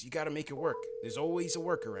difficulties, you got to make it work. There's always a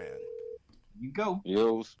workaround. You go.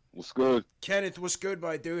 Yo, what's good? Kenneth, what's good,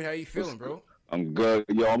 my dude? How you feeling, bro? I'm good.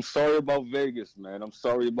 Yo, I'm sorry about Vegas, man. I'm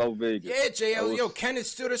sorry about Vegas. Yeah, JL. Yo, Kenneth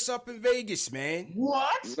stood us up in Vegas, man.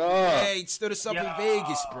 What? Nah. Yeah, he stood us up in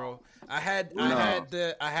Vegas, bro. I had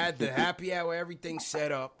the happy hour, everything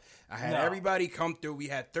set up. I had everybody come through. We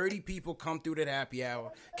had 30 people come through that happy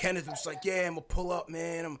hour. Kenneth was like, yeah, I'm going to pull up,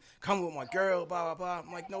 man. I'm coming with my girl, blah, blah, blah.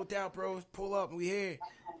 I'm like, no doubt, bro. Pull up. We here.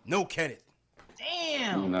 No Kenneth.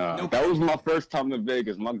 Damn. Nah, that was my first time in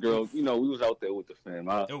Vegas. My girl, we was out there with the fam.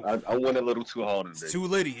 I went a little too hard in Vegas. Too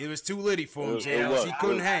litty. It was too litty for him, JL. He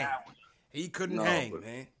couldn't hang. He couldn't hang,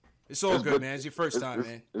 man. It's all good, man. It's your first time,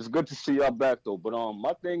 man. It's good to see y'all back, though. But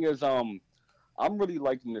my thing is, I'm really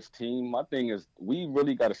liking this team. My thing is, we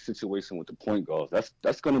really got a situation with the point guards.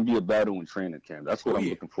 That's going to be a battle in training camp. That's what I'm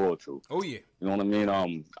looking forward to. Oh, yeah. You know what I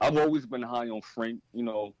mean? I've always been high on Frank.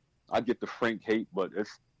 I get the Frank hate, but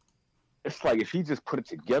it's like if he just put it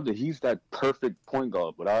together, he's that perfect point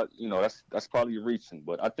guard. But that's probably reaching.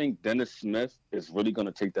 But I think Dennis Smith is really going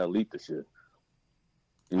to take that leap this year.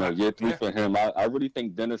 Year 3 for him. I really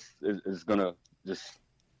think Dennis is going to just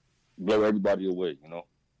blow everybody away.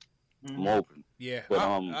 I'm hoping. Yeah, but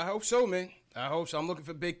I hope so, man. I hope so. I'm looking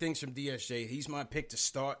for big things from DSJ. He's my pick to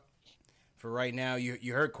start for right now.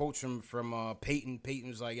 You heard quotes from Peyton. Peyton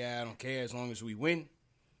was like, I don't care as long as we win.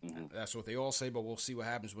 Mm-hmm. That's what they all say, but we'll see what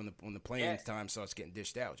happens when the playing time starts getting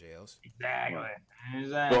dished out, JLs. Exactly.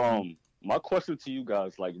 So, my question to you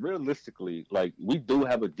guys, like, realistically, like, we do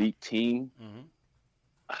have a deep team. Mm-hmm.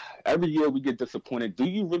 Every year we get disappointed. Do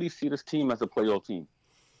you really see this team as a playoff team?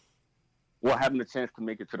 Or having a chance to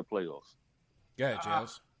make it to the playoffs? Go ahead,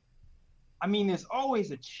 JLs. I mean, there's always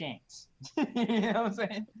a chance. You know what I'm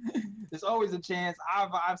saying? There's always a chance.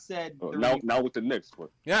 I've said now with the Knicks, but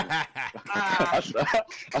I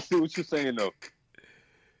see what you're saying though.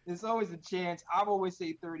 There's always a chance. I've always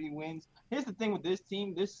say 30 wins. Here's the thing with this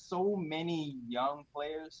team: there's so many young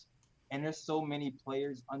players, and there's so many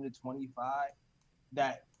players under 25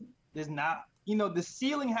 that there's not. The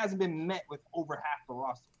ceiling hasn't been met with over half the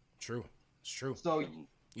roster. True, it's true. So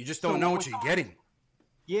you just don't know what you're getting.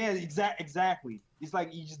 Yeah, exactly. It's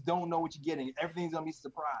like you just don't know what you're getting. Everything's gonna be a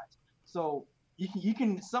surprise. So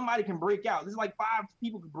somebody can break out. There's like 5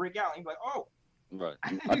 people can break out, and you're like, oh. Right.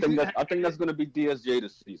 I think that's gonna be DSJ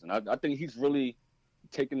this season. I think he's really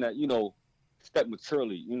taking that step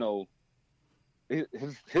maturely.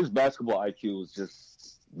 His basketball IQ is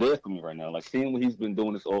just there for me right now. Like seeing what he's been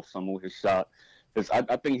doing this off summer with his shot.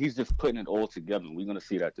 I think he's just putting it all together. We're gonna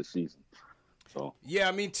see that this season. So. Yeah,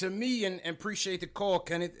 I mean, to me, and appreciate the call,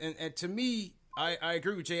 Kenneth, and to me, I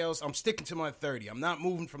agree with JLs. I'm sticking to my 30. I'm not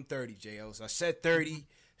moving from 30, JLs. I said 30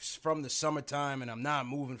 from the summertime, and I'm not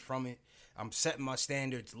moving from it. I'm setting my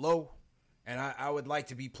standards low, and I would like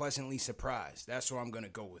to be pleasantly surprised. That's where I'm going to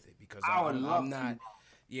go with it because I'm not.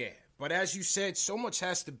 Yeah, but as you said, so much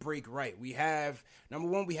has to break right. We have, number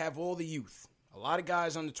one, we have all the youth. A lot of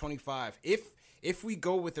guys under 25. If we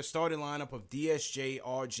go with the starting lineup of DSJ,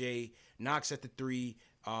 RJ, Knox at the 3,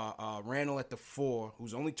 Randle at the 4,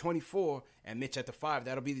 who's only 24, and Mitch at the 5,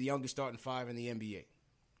 that'll be the youngest starting 5 in the NBA.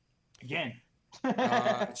 Again.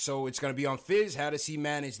 So it's going to be on Fizz. How does he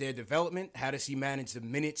manage their development? How does he manage the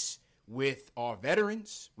minutes with our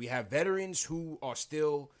veterans? We have veterans who are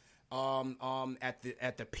still at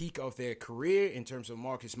the peak of their career in terms of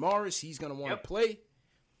Marcus Morris. He's going to want to play.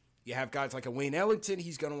 You have guys like a Wayne Ellington.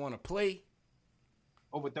 He's going to want to play.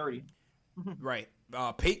 Over 30. Right.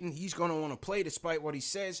 Peyton, he's going to want to play despite what he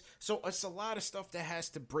says. So it's a lot of stuff that has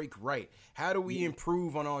to break right. How do we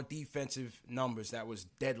improve on our defensive numbers that was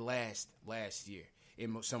dead last year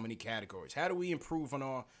in so many categories? How do we improve on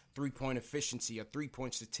our three-point efficiency, our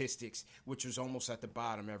three-point statistics, which was almost at the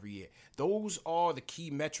bottom every year? Those are the key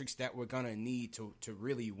metrics that we're going to need to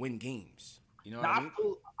really win games. You know what I mean?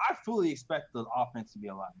 I fully expect the offense to be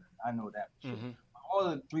a lot better. I know that for sure. Mm-hmm. All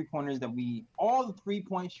the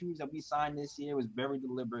 3-point shooters that we signed this year was very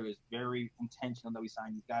deliberate. It was very intentional that we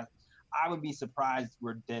signed these guys. I would be surprised if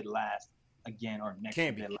we're dead last again or next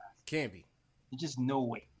to dead last. Can't be. There's just no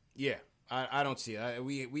way. Yeah, I don't see it.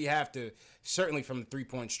 We have to, certainly from the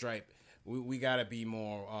 3-point stripe, we got to be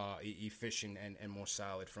more efficient and more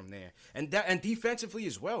solid from there. And defensively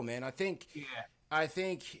as well, man. I think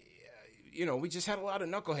we just had a lot of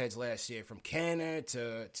knuckleheads last year, from Canner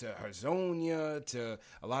to Herzonia to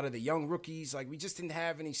a lot of the young rookies. Like, we just didn't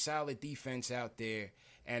have any solid defense out there.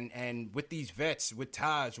 And with these vets, with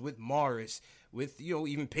Taj, with Morris, with,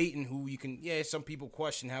 even Peyton, who some people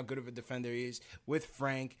question how good of a defender he is, with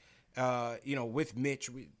Frank, with Mitch,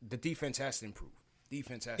 the defense has to improve.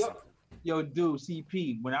 Yo, dude,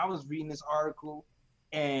 CP, when I was reading this article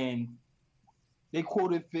and they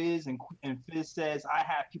quoted Fizz, and Fizz says, "I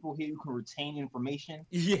have people here who can retain information."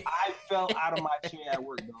 Yeah. I fell out of my chair at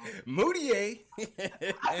work, dog. Moutier.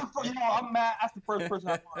 I'm mad. That's the first person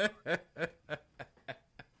I thought.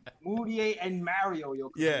 Moutier and Mario,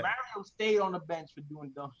 yo. Yeah. Mario stayed on the bench for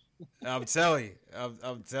doing dumb shit. I'm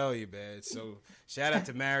telling you, man. So shout out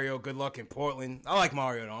to Mario. Good luck in Portland. I like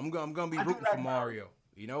Mario though. I'm gonna be rooting for Mario.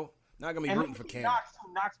 You know, not gonna be rooting for Cam.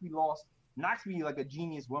 Knox be lost. Knox be like a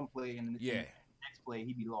genius one play, and the next play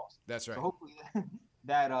he be lost. That's right. So hopefully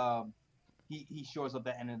that he shores up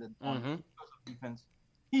that end of the defense.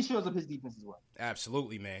 He shows up his defense as well.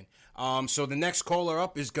 Absolutely, man. So the next caller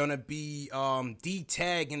up is gonna be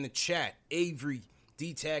D-Tag in the chat. Avery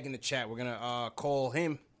D-Tag in the chat. We're gonna call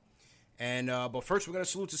him. And but first we're gonna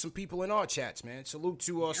salute to some people in our chats, man. Salute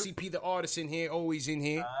to CP the artist in here, always in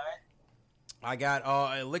here. I got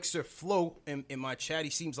Elixir Flow in my chat.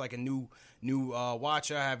 He seems like a new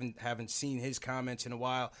watcher. I haven't seen his comments in a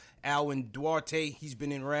while. Alwin Duarte, he's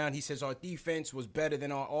been in around. He says our defense was better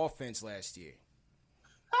than our offense last year.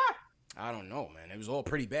 I don't know, man. It was all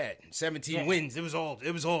pretty bad. 17 wins. It was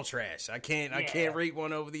all trash. I can't rate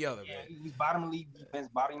one over the other, man. He's bottom of the league defense,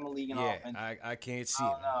 bottom of the league in offense. I can't see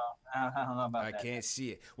it. I don't know about that. I can't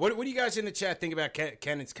see it. What do you guys in the chat think about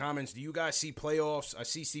Kenneth's comments? Do you guys see playoffs? I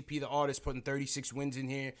see CP the artist putting 36 wins in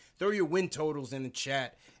here. Throw your win totals in the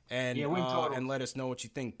chat and let us know what you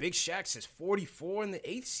think. Big Shaq says 44 in the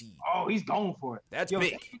 8th seed. Oh, he's going for it. That's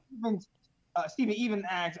big. Steven even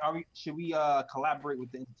asked, should we collaborate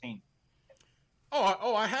with the entertainment?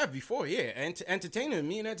 Oh, I have before, yeah. Entertainer,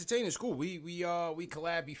 me and Entertainer is cool. We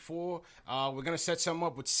collab before. We're gonna set something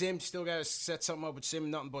up with Sim. Still gotta set something up with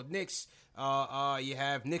Sim. Nothing but Knicks. You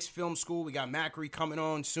have Knicks Film School. We got Macri coming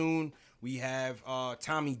on soon. We have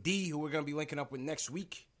Tommy D, who we're gonna be linking up with next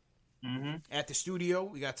week at the studio.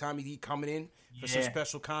 We got Tommy D coming in for some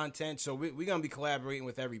special content. So we're gonna be collaborating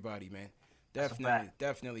with everybody, man.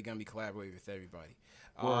 Definitely gonna be collaborating with everybody.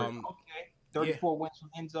 Okay. 34 wins from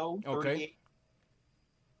Enzo. 38.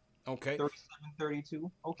 Okay.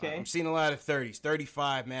 37-32. Okay. I'm seeing a lot of 30s.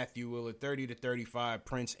 35, Matthew Willard. 30 to 35,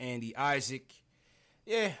 Prince Andy Isaac.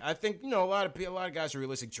 Yeah, I think, a lot of guys are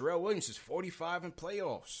realistic. Jarrell Williams is 45 in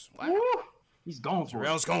playoffs. Wow. Woo! He's going for it.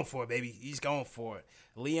 Jarrell's going for it, baby. He's going for it.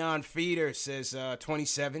 Leon Feeder says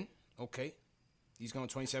 27. Okay. He's going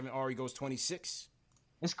 27. Ari goes 26.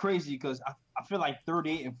 It's crazy because I feel like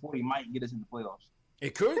 38 and 40 might get us in the playoffs.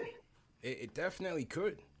 It could. It definitely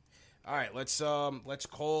could. All right, let's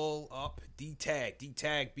call up D-Tag.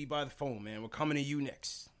 D-Tag, be by the phone, man. We're coming to you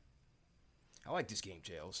next. I like this game,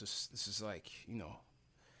 Jail. This is like,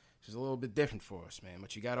 this is a little bit different for us, man.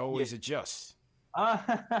 But you got to always adjust.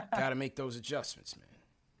 Got to make those adjustments, man.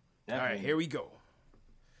 Definitely. All right, here we go.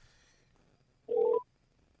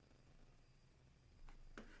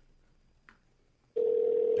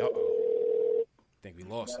 Uh-oh. Think we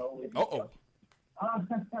lost him. Uh-oh.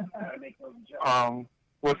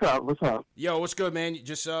 What's up? Yo, what's good, man? You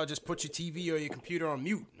just put your TV or your computer on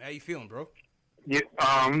mute. How you feeling, bro? Yeah,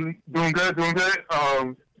 doing good. You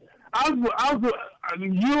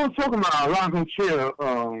were talking about Alonzo Trier.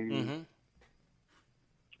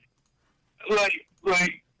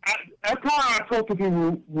 That's how I talk to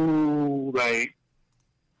people who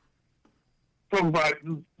talk about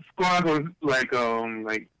squads like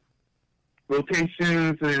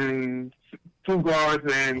rotations and two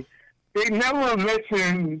guards, and they never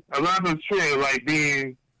mentioned Alonzo Trier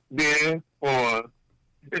being there, or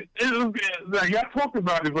it was y'all talked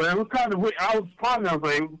about it, but it was kind of weird. I was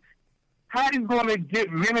like, how he's going to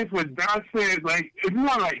get minutes with Dodson? If you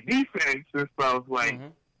want defense and stuff,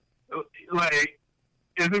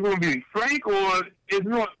 is it going to be Frank, or it's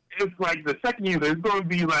the second year? It's going to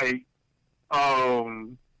be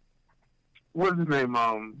what's his name?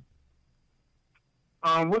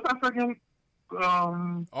 What's that second?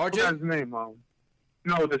 RJ? What's his name?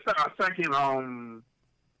 No, the second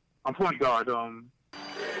point guard. Are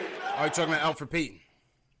you talking about Alfred Payton?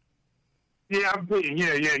 Yeah, Alfred Payton.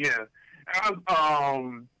 Yeah. I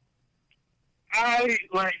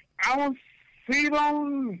don't see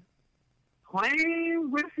them playing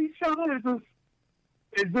with each other.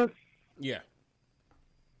 It's just yeah.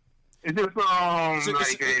 It's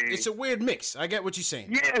it's a weird mix. I get what you're saying.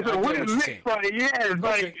 Yeah, it's a weird mix.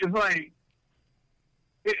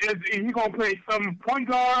 Is he gonna play some point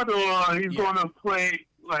guard, or he's gonna play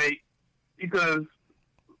because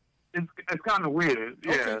it's kind of weird.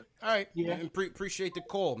 Yeah. Okay. All right. Yeah. Appreciate the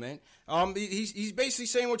call, man. He's basically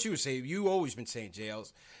saying what you were saying. You always been saying,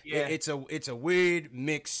 JLs. Yeah. It's a weird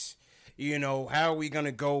mix. How are we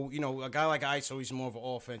gonna go? A guy like ISO, he's more of an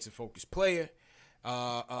offensive focused player.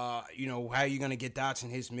 You know, how you gonna get Dotson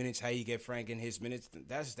his minutes, how you get Frank in his minutes.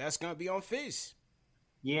 That's gonna be on Fizz.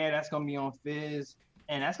 Yeah, that's gonna be on Fizz,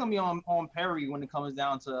 and that's gonna be on Perry when it comes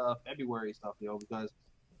down to February stuff, yo. Because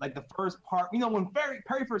like the first part, you know, when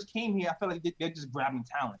Perry first came here, I felt like they're just grabbing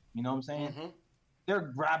talent. You know what I'm saying? Mm-hmm. They're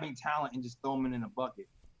grabbing talent and just throwing them in a bucket.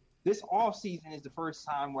 This offseason is the first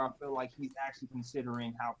time where I feel like he's actually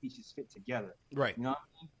considering how pieces fit together. Right. You know what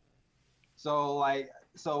I mean? So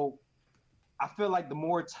I feel like the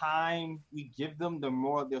more time we give them, the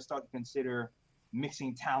more they'll start to consider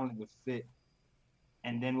mixing talent with fit.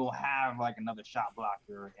 And then we'll have like another shot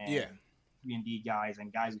blocker and 3-and-D guys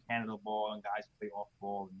and guys who handle the ball and guys who play off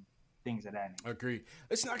ball and things of that nature. Agreed.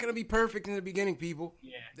 It's not going to be perfect in the beginning, people.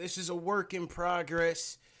 Yeah. This is a work in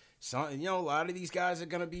progress. So, you know, a lot of these guys are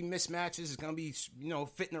going to be mismatches. It's going to be, you know,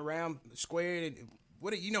 fitting around square.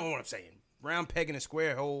 You know what I'm saying? Round peg in a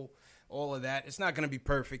square hole, all of that. It's not going to be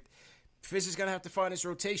perfect. Fizz is going to have to find his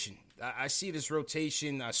rotation. I see this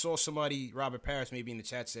rotation. I saw somebody, Robert Parris, maybe in the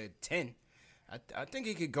chat said 10. I think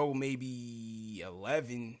it could go maybe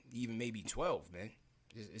 11, even maybe 12, man.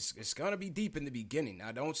 It's going to be deep in the beginning.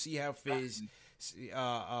 I don't see how Fizz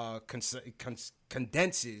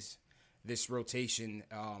condenses this rotation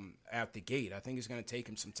out the gate. I think it's going to take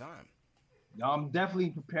him some time. Yo, I'm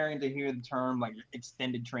definitely preparing to hear the term like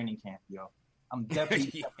extended training camp, yo. I'm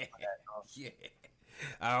definitely for that, yo. Yeah.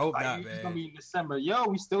 I hope not, man. It's going to be in December. Yo,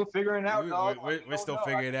 we still figuring it out, dog. We're still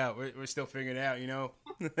figuring it out. We're still figuring it out, you know?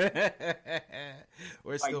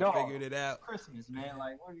 We're still figuring it out. Christmas, man.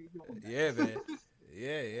 Like, what are you doing? Yeah, man.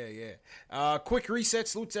 Yeah. Quick reset.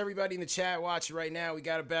 Salute to everybody in the chat watching right now. We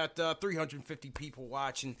got about 350 people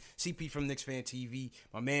watching. CP from Knicks Fan TV.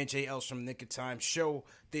 My man Jay Else from Nick of Time Show.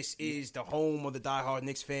 This is the home of the diehard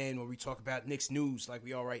Knicks fan where we talk about Knicks news like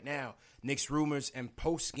we are right now. Knicks rumors and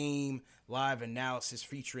post-game live analysis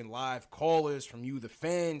featuring live callers from you, the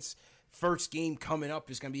fans. First game coming up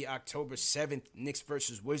is going to be October 7th, Knicks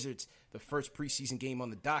versus Wizards, the first preseason game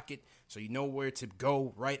on the docket. So you know where to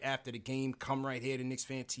go right after the game. Come right here to Knicks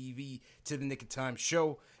Fan TV, to the Nick of Time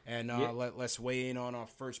Show, and let's weigh in on our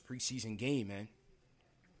first preseason game, man.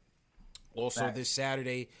 Also, this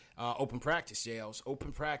Saturday, open practice, JLs.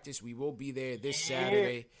 Open practice. We will be there this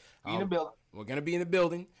Saturday. In the building. We're going to be in the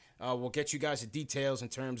building. We'll get you guys the details in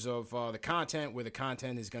terms of the content, where the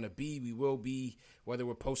content is going to be. We will be, whether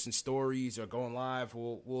we're posting stories or going live,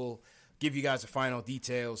 we'll give you guys the final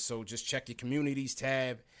details. So just check your communities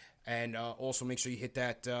tab, and also make sure you hit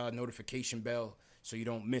that notification bell so you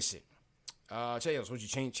don't miss it. JLs, would you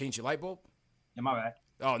change your light bulb? Yeah, my bad.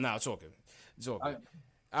 Oh, no, it's all good. It's all good.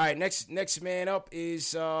 All right, next man up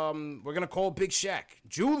is we're going to call Big Shaq.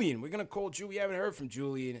 Julian. We're going to call Julian. We haven't heard from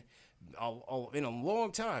Julian in a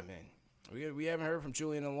long time, man. We haven't heard from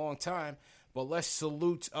Julian in a long time. But let's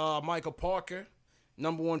salute Michael Parker,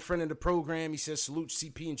 number one friend of the program. He says salute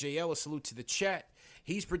CP and JL. A salute to the chat.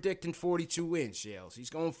 He's predicting 42 wins, JL. He's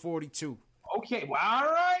going 42. Okay, well, all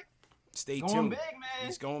right. Stay tuned. Going big, man.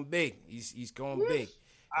 He's going big. He's going big.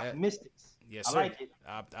 Optimistic. Yes, I sir. like it.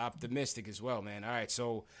 Optimistic as well, man. All right,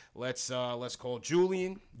 so let's call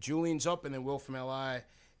Julian. Julian's up, and then Will from LI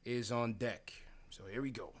is on deck. So here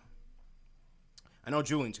we go. I know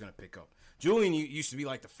Julian's going to pick up. Julian used to be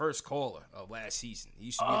like the first caller of last season. He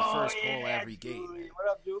used to be the first caller every game, man. What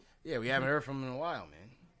up, dude? Yeah, we haven't heard from him in a while, man.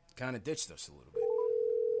 Kind of ditched us a little bit.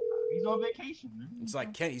 He's on vacation, man. He's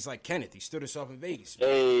like Kenneth. He stood us off in Vegas.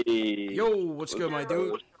 Hey. Yo, what's good, my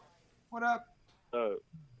dude? What up?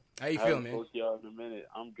 How you feeling, man? I'll y'all in a minute.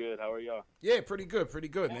 I'm good. How are y'all? Yeah, pretty good,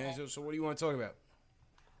 man. So what do you want to talk about?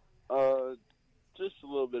 Just a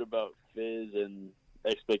little bit about Fizz and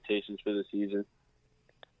expectations for the season.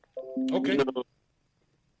 Okay. You know,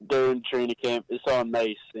 during training camp, it's all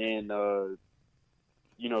nice, and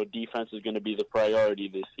defense is going to be the priority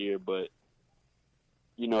this year. But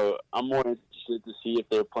I'm more interested to see if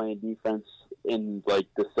they're playing defense in like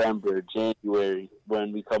December, January,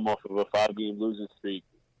 when we come off of a 5-game losing streak.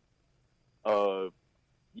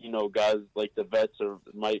 Guys like the vets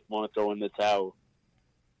might want to throw in the towel.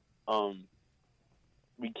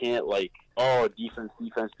 We can't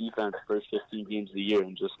defense first 15 games of the year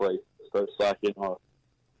and just start slacking off,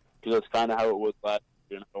 because that's kind of how it was last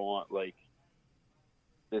year. And I don't want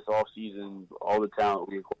this off season all the talent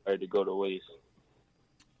we required to go to waste.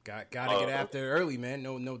 Got to get after it early, man.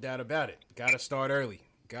 No doubt about it. Got to start early.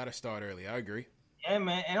 I agree. Yeah,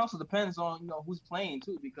 man. And also depends on who's playing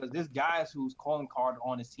too, because there's guys whose calling card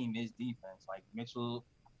on his team is defense. Like Mitchell,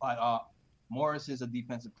 Morris is a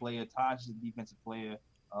defensive player. Taj is a defensive player.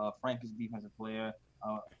 Frank is a defensive player.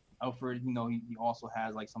 Alfred, he also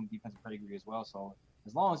has some defensive pedigree as well. So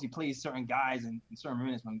as long as he plays certain guys in certain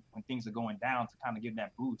minutes when things are going down to kind of give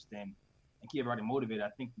that boost and keep everybody motivated, I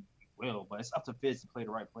think he will. But it's up to Fizz to play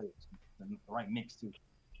the right players, the right mix too.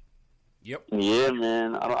 Yep. Yeah,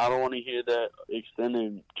 man. I don't want to hear that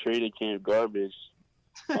extended trade camp garbage.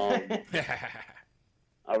 I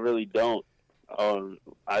really don't.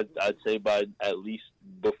 I'd say by at least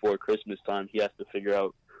before Christmas time, he has to figure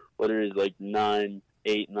out what it is, like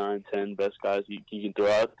 8, 9, 10 best guys he can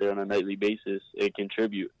throw out there on a nightly basis and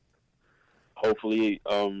contribute. Hopefully,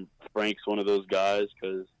 Frank's one of those guys,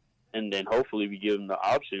 and then hopefully we give him the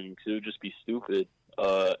option, because it would just be stupid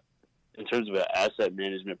in terms of an asset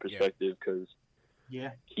management perspective, because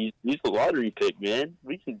he's a lottery pick, man.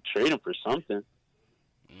 We can trade him for something.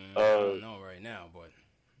 I don't know right now, but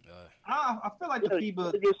I feel like the FIBA. He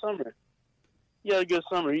had a good summer. He had a good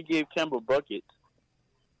summer. He gave Kemba buckets.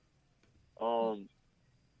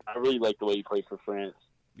 I really like the way he played for France.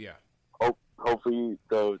 Yeah. Hopefully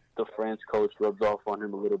the France coach rubs off on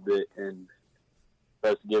him a little bit and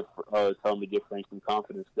tries to tell him to give Frank some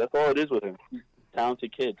confidence. That's all it is with him. He's a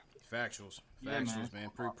talented kid. Factuals, man.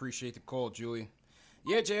 Appreciate the call, Julian.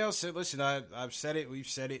 Yeah, JL said, listen, I've said it. We've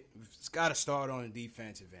said it. It's got to start on the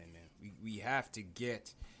defensive end, man. We have to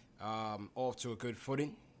get off to a good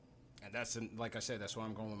footing. And like I said, that's why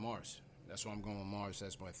I'm going with Mars. That's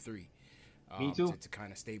my 3. Me too. To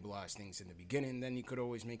kind of stabilize things in the beginning. Then you could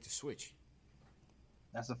always make the switch.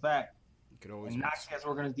 That's a fact. You could always. And Knox has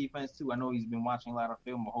worked on his defense too. I know he's been watching a lot of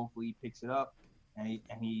film, but hopefully he picks it up and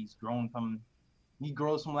he's grown from. He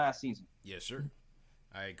grows from last season. Yes, sir.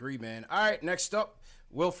 I agree, man. All right, next up,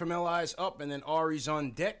 Will from LI's up, and then Ari's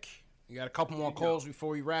on deck. We got a couple more calls before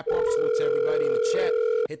we wrap up. Salute to everybody in the chat.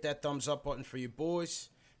 Hit that thumbs up button for your boys.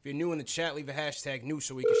 If you're new in the chat, leave a hashtag new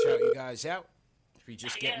so we can shout you guys out. If you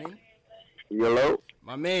just get me. Hello?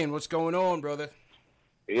 My man, what's going on, brother?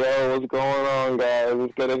 Yo, what's going on, guys?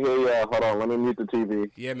 It's good to hear you. Hold on, let me mute the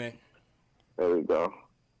TV. Yeah, man. There we go.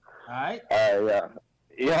 All right. Yeah.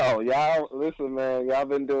 Yo, y'all, listen, man. Y'all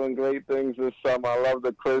been doing great things this summer. I love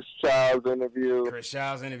the Chris Childs interview. Chris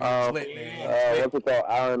Childs interview is lit, man. What's it called?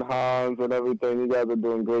 Aaron Hans and everything. You guys are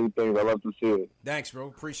doing great things. I love to see it. Thanks, bro.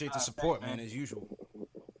 Appreciate the support, man, as usual.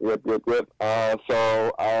 Yep.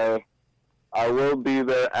 So I will be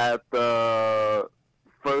there at the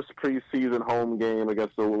first preseason home game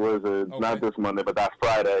against the Wizards. Okay. Not this Monday, but that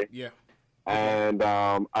Friday. Yeah. And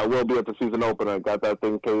I will be at the season opener. Got that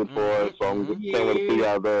thing paid for, so I'm just can't wait to see you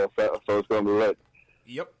out there. So it's gonna be lit.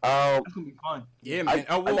 Yep. That's gonna be fun. Yeah, man.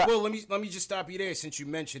 Will, let me just stop you there since you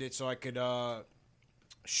mentioned it, so I could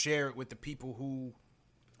share it with the people who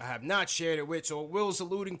I have not shared it with. So what Will's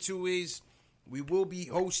alluding to is we will be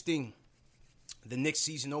hosting the Knicks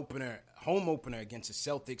season opener, home opener against the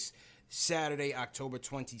Celtics, Saturday, October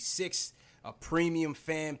 26th. A premium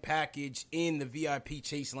fan package in the VIP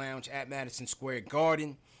Chase Lounge at Madison Square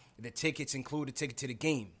Garden. The tickets include a ticket to the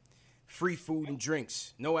game, free food and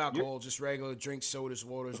drinks, no alcohol, just regular drinks, sodas,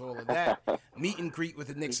 waters, all of that. Meet and greet with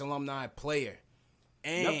the Knicks alumni player.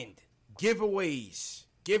 And giveaways,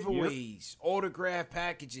 autograph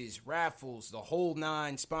packages, raffles, the whole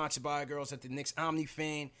 9, sponsored by Girls at the Knicks Omni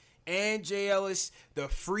Fan. And Jay Ellis, the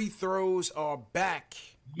free throws are back.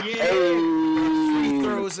 Yeah. Free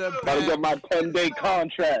throws are back. Gotta get my 10-day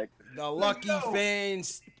contract. The lucky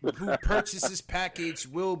fans who purchase this package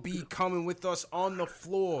will be coming with us on the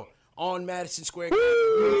floor on Madison Square Garden,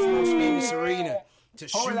 the most famous arena, to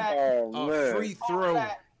shoot a free throw.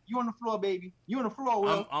 You on the floor, baby. You on the floor,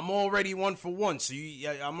 Will. I'm already 1 for 1, so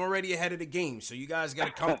I'm already ahead of the game. So you guys got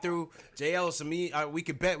to come through. Jay Ellis and me, we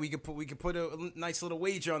could bet we could put a nice little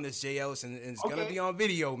wager on this, Jay Ellis, and it's gonna be on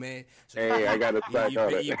video, man. So hey, I got to stack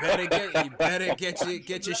on it. You better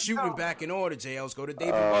get your shooting back in order, Jay Ellis. Go to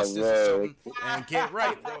David Buster's or something and get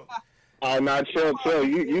right, bro. I'm not chill.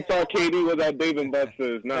 You thought KD was at Dave &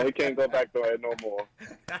 Buster's. No, he can't go back there no more.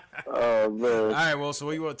 Oh, man. All right, well, so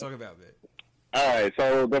what you want to talk about, man? All right,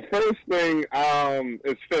 so the first thing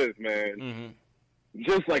is Fizz, man. Mm-hmm.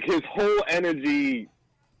 Just like his whole energy,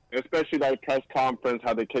 especially that press conference,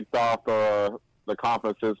 how they kicked off the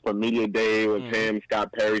conferences for Media Day with him,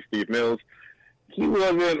 Scott Perry, Steve Mills. He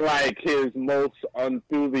wasn't like his most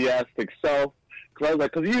enthusiastic self. Because I was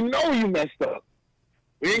like, because you messed up.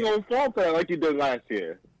 We ain't going to fall for that like you did last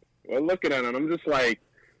year. We're looking at it, I'm just like,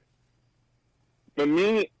 for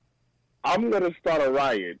me, I'm going to start a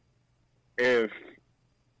riot if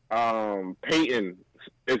Peyton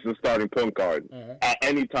is the starting point guard at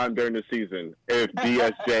any time during the season, if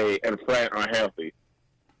DSJ and Fred are healthy.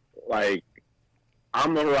 Like,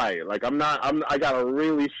 I'm a riot. Like, I got a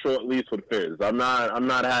really short leash with Fizz. I'm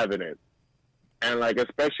not having it. And like,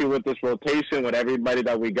 especially with this rotation with everybody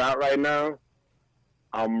that we got right now,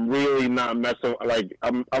 I'm really not messing. Like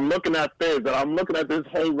I'm looking at this, and I'm looking at this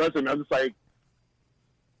whole resume. I'm just like,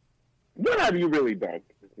 what have you really done?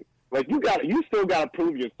 Like you still got to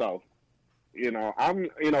prove yourself.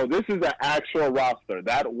 This is an actual roster.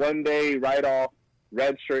 That 1 day write-off,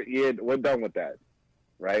 red shirt year, we're done with that,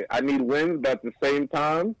 right? I need wins, but at the same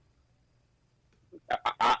time,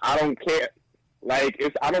 I don't care. Like,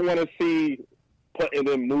 I don't want to see putting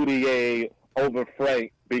in Moutier over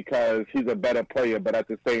Frank because he's a better player, but at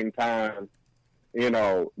the same time,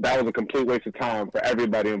 that was a complete waste of time for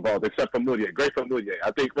everybody involved, except for Moutier. Great for Moutier.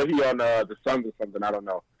 I think, was he on the Suns or something? I don't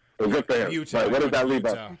know. It was good for him. Utah. But what does that leave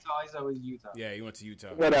us? Utah. He's always Utah. Yeah, he went to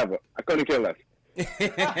Utah. Whatever. I couldn't care less.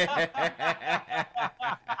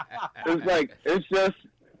 It's just,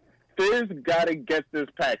 Fizz got to get this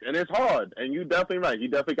pack. And it's hard. And you're definitely right. He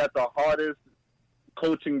definitely got the hardest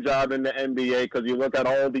coaching job in the NBA because you look at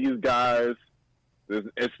all these guys,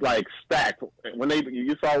 it's like stacked. When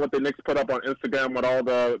you saw what the Knicks put up on Instagram with all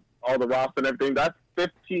the roster and everything, that's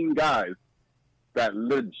 15 guys that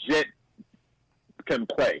legit can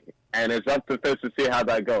play, and it's up to Fizz to see how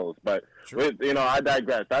that goes. But I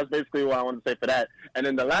digress. That's basically what I want to say for that. And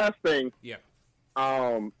then the last thing, it's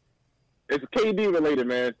KD related,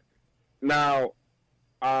 man. Now,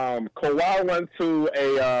 Kawhi went to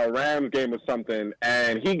a Rams game or something,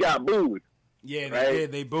 and he got booed. Yeah, they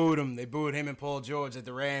did. They booed him. They booed him and Paul George at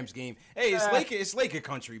the Rams game. Hey, it's Laker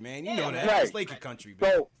country, man. You know that. Right. It's Laker country,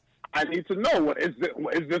 man. So I need to know, is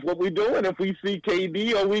this what we doing? If we see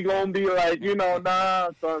KD, are we gonna be like,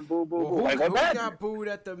 nah, son, boo, boo, boo? Who got booed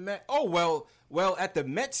at the Mets? Oh, well, at the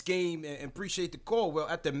Mets game, and appreciate the call. Well,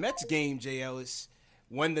 at the Mets game, Jay Ellis,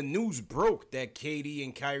 when the news broke that KD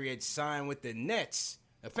and Kyrie had signed with the Nets,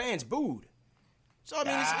 the fans booed. So, I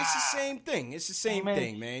mean, it's the same thing. It's the same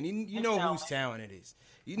thing, man. You know whose talent it is.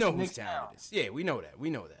 You know whose talent it is. Yeah, we know that.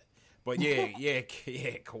 But, yeah,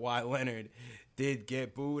 Kawhi Leonard did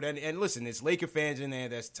get booed. And listen, there's Laker fans in there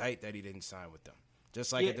that's tight that he didn't sign with them.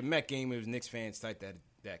 Just like at the Met game, it was Knicks fans tight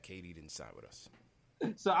that KD didn't sign with us.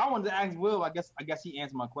 So I wanted to ask Will. I guess he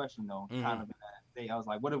answered my question though. Kind of in that day, I was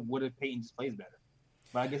like, what if Peyton just plays better?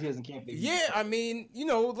 But I guess he doesn't care. Yeah, I mean,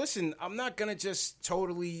 listen, I'm not gonna just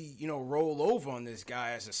totally, roll over on this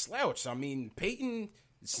guy as a slouch. I mean, Peyton,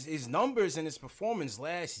 his numbers and his performance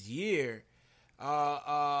last year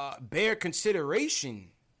bear consideration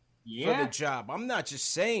for the job. I'm not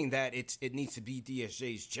just saying that it needs to be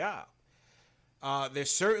DSJ's job.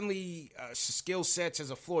 There's certainly skill sets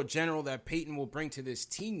as a floor general that Peyton will bring to this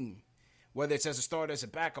team. Whether it's as a starter, as a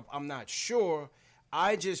backup, I'm not sure.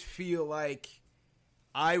 I just feel like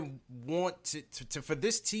I want to for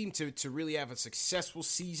this team to really have a successful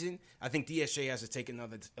season, I think DSJ has to take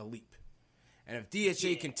a leap. And if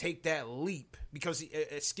DSJ can take that leap, because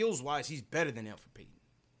skills-wise, he's better than Elfrid Payton,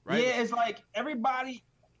 right? Yeah, it's like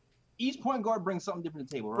each point guard brings something different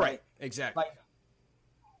to the table, right? Exactly. Like,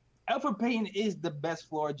 Elfrid Payton is the best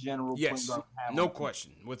floor general point guard we have. No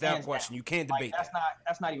question. Without question. You can't debate that.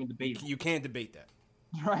 That's not even debatable. You can't debate that.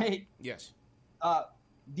 Right? Yes.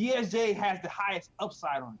 DSJ has the highest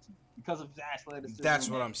upside on the team because of his athleticism. That's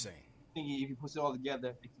what I'm saying. If you put it all together,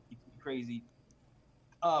 it can be crazy.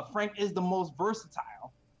 Frank is the most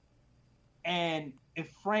versatile. And if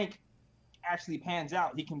Frank actually pans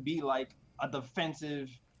out, he can be like a defensive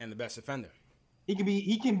and the best defender. He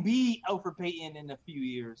can be Elfrid Payton in a few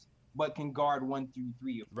years, but can guard 1 through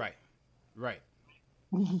 3. Right.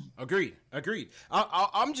 Agreed.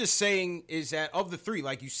 I'm just saying is that of the three,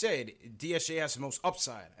 like you said, DSJ has the most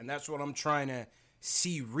upside, and that's what I'm trying to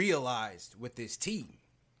see realized with this team,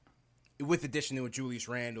 with addition to Julius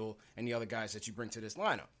Randle and the other guys that you bring to this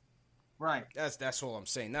lineup. Right. That's all I'm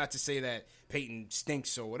saying. Not to say that Peyton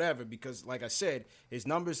stinks or whatever, because like I said, his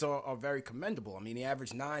numbers are very commendable. I mean, he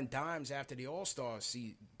averaged 9 dimes after the All-Star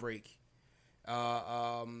break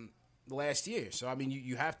last year. So, I mean,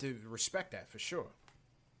 you have to respect that for sure.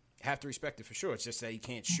 Have to respect it for sure. It's just that he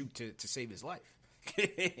can't shoot to save his life.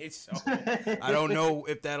 So I don't know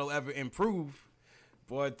if that'll ever improve,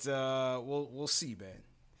 but we'll see, man.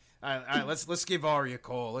 All right, let's give Ari a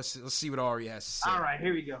call. Let's see what Ari has to say. All right,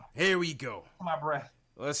 here we go. My breath.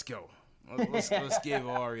 Let's go. Let's give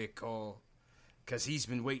Ari a call because he's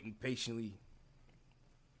been waiting patiently.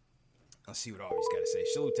 Let's see what Ari's got to say.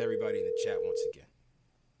 Salute to everybody in the chat once again.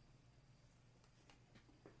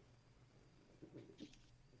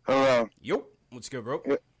 Hello. Yo, what's good, bro?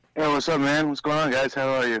 Hey, what's up, man? What's going on, guys? How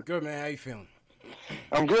are you? Good, man. How you feeling?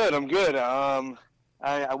 I'm good.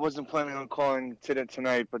 I wasn't planning on calling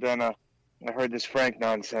tonight, but then I heard this Frank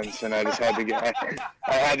nonsense, and I just had to get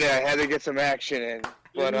I had to get some action in.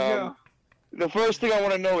 But the first thing I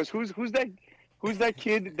want to know is who's that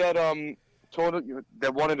kid that told you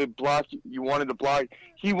that wanted to block you wanted to block.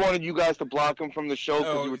 He wanted you guys to block him from the show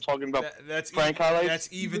because you were talking about that's Frank highlights. That's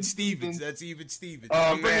even Stevens. That's even Stevens.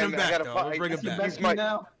 Oh, I'm bringing man, him back, though. I'm bringing him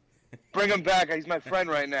back. Bring him back. He's my friend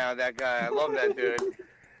right now, that guy. I love that dude.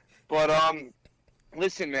 But,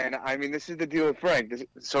 listen, man, I mean, this is the deal with Frank.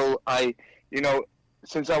 So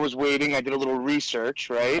since I was waiting, I did a little research,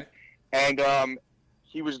 right? And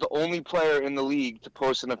he was the only player in the league to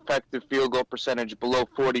post an effective field goal percentage below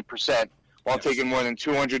 40% while taking more than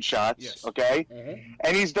 200 shots, okay? Mm-hmm.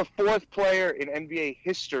 And he's the fourth player in NBA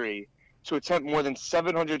history to attempt more than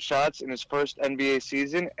 700 shots in his first NBA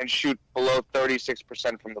season and shoot below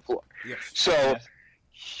 36% from the floor. Yes. So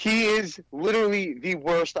he is literally the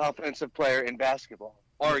worst offensive player in basketball,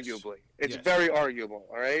 arguably. It's very arguable,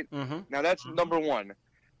 all right? Mm-hmm. Now, that's number one.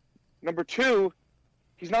 Number two,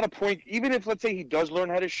 he's not a point – even if, let's say, he does learn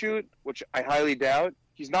how to shoot, which I highly doubt,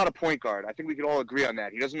 he's not a point guard. I think we could all agree on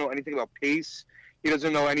that. He doesn't know anything about pace. He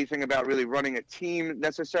doesn't know anything about really running a team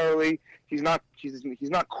necessarily. He's not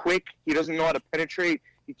quick. He doesn't know how to penetrate.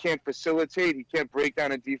 He can't facilitate. He can't break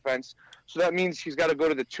down a defense. So that means he's got to go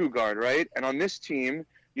to the 2 guard, right? And on this team,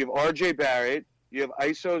 you have R.J. Barrett, you have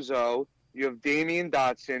Iso Zoe, you have Damian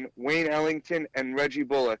Dotson, Wayne Ellington, and Reggie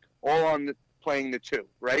Bullock all playing the 2,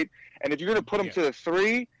 right? And if you're going to put him to the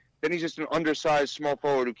 3, then he's just an undersized small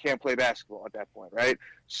forward who can't play basketball at that point, right?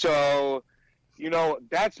 So,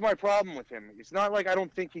 that's my problem with him. It's not like I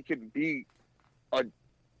don't think he could be a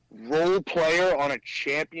role player on a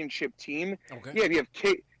championship team. Okay. Yeah,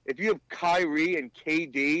 if you have Kyrie and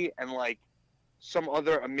KD and like some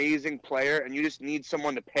other amazing player, and you just need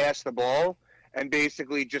someone to pass the ball and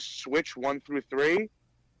basically just switch 1 through 3,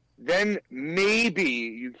 then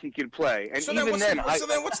maybe he could play. And so even then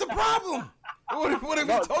what's the problem? What are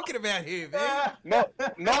we talking about here, man?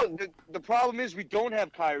 No. The problem is we don't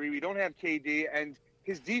have Kyrie, we don't have KD, and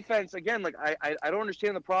his defense again. Like I don't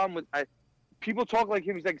understand the problem with. People talk like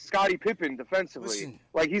him. He's like Scottie Pippen defensively. Listen.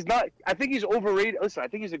 Like he's not. I think he's overrated. Listen, I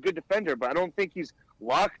think he's a good defender, but I don't think he's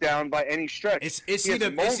locked down by any stretch. Is he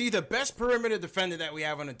the best perimeter defender that we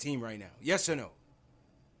have on the team right now? Yes or no?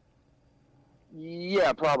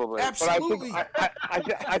 Yeah, probably. Absolutely. But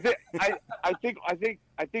I think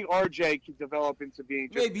RJ can develop into being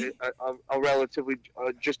just a relatively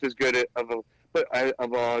just as good of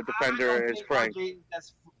a defender as Frank. Wait,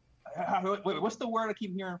 what's the word I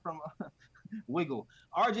keep hearing from Wiggle?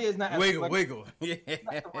 RJ is not wiggle. Yeah.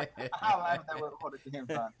 I'll have that word according to him.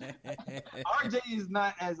 RJ is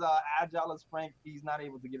not as agile as Frank. He's not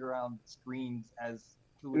able to get around screens as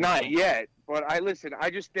not yet, but I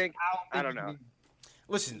just think I don't know.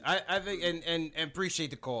 Listen, I think and appreciate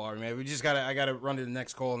the call, Ari, man. I gotta run to the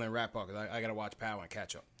next call and then wrap up. I gotta watch Power and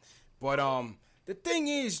catch up. But the thing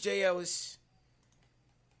is, Jay Ellis,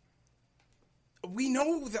 we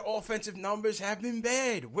know the offensive numbers have been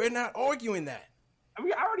bad. We're not arguing that. I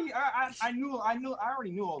mean, I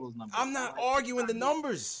already knew all those numbers. I'm not arguing the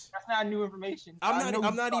numbers. That's not new information.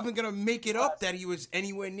 I'm not even gonna make it up that he was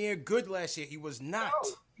anywhere near good last year. He was not.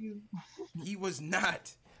 No, he was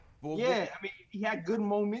not. Well, I mean, he had good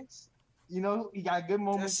moments. He got good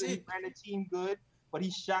moments. He ran the team good, but he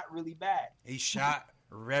shot really bad. He shot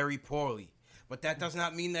very poorly. But that does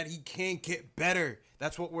not mean that he can't get better.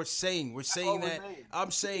 That's what we're saying.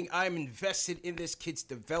 I'm saying I'm invested in this kid's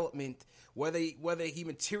development, whether he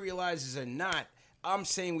materializes or not. I'm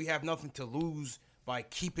saying we have nothing to lose by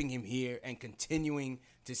keeping him here and continuing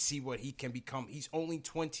to see what he can become. He's only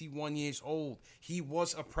 21 years old. He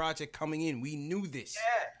was a project coming in. We knew this.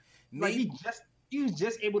 Yeah. He was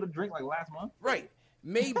just able to drink like last month. Right.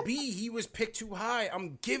 Maybe he was picked too high.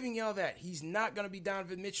 I'm giving y'all that. He's not going to be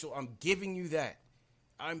Donovan Mitchell. I'm giving you that.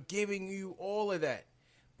 I'm giving you all of that.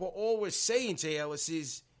 But all we're saying, Jay Ellis,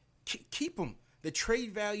 is keep him. The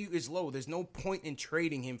trade value is low. There's no point in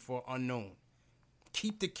trading him for unknown.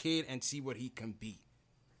 Keep the kid and see what he can be.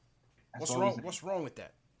 What's wrong with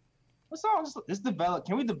that? What's wrong? Just develop.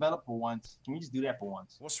 Can we develop for once? Can we just do that for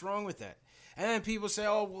once? What's wrong with that? And then people say,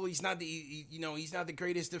 "Oh, well, he's not the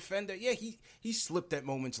greatest defender." Yeah, he slipped at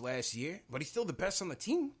moments last year, but he's still the best on the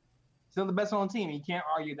team. Still the best on the team. You can't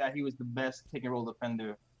argue that he was the best pick and roll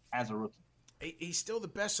defender as a rookie. He's still the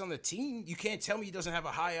best on the team. You can't tell me he doesn't have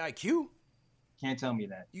a high IQ. Can't tell me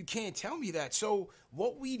that. You can't tell me that. So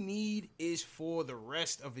what we need is for the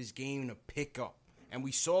rest of his game to pick up. And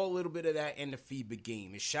we saw a little bit of that in the FIBA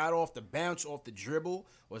game. His shot off the bounce, off the dribble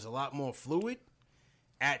was a lot more fluid.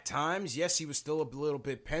 At times, yes, he was still a little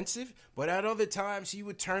bit pensive, but at other times, he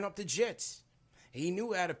would turn up the jets. He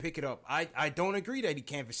knew how to pick it up. I don't agree that he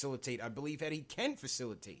can't facilitate. I believe that he can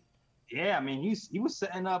facilitate. Yeah, I mean, he was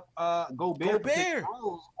setting up Gobert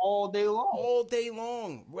all day long. All day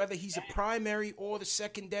long, whether he's a primary or the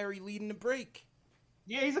secondary leading the break.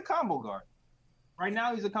 Yeah, he's a combo guard. Right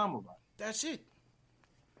now, he's a combo guard. That's it.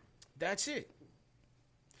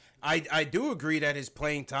 I do agree that his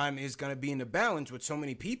playing time is going to be in the balance with so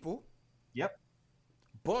many people. Yep.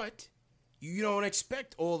 But you don't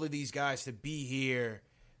expect all of these guys to be here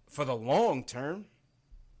for the long term.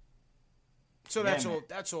 So that's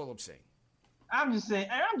all I'm saying. I'm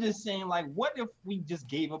just saying, like, what if we just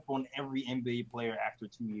gave up on every NBA player after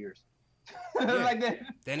 2 years? Yeah. Like that.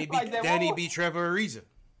 Then he'd like be Trevor Ariza.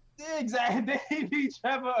 Yeah, exactly. Then he'd be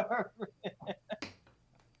Trevor. You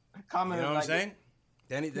know what I'm saying?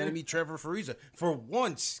 Then it'd be Trevor Ariza. For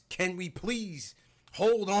once, can we please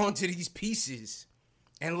hold on to these pieces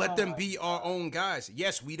and let them be our own guys?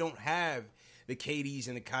 Yes, we don't have the KDs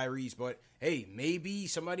and the Kyries, but hey, maybe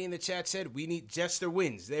somebody in the chat said we need Jester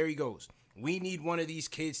wins. There he goes. We need one of these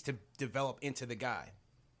kids to develop into the guy.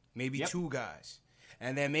 Maybe two guys.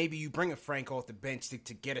 And then maybe you bring a Frank off the bench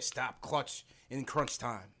to get a stop clutch in crunch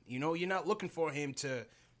time. You know, you're not looking for him to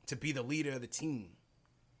be the leader of the team.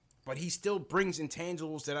 But he still brings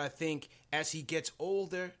intangibles that I think as he gets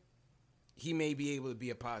older, he may be able to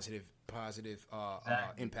be a positive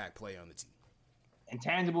impact player on the team.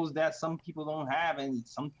 Intangibles that some people don't have, and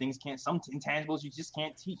some intangibles you just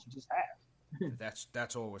can't teach. You just have.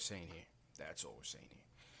 That's all we're saying here.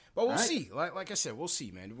 But we'll see. Like I said, we'll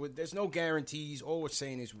see, man. There's no guarantees. All we're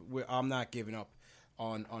saying is I'm not giving up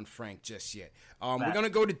on Frank just yet. We're going to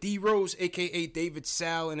go to D Rose, a.k.a. David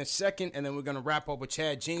Sal, in a second, and then we're going to wrap up with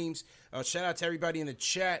Chad James. Shout out to everybody in the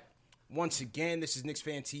chat. Once again, this is Knicks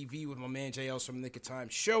Fan TV with my man JL from the Nick of Time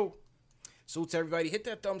Show. Salute to everybody. Hit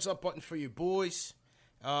that thumbs up button for your boys.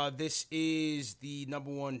 This is the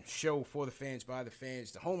 #1 show for the fans, by the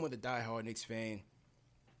fans, the home of the diehard Knicks fan.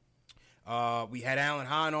 We had Alan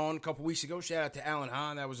Hahn on a couple weeks ago. Shout out to Alan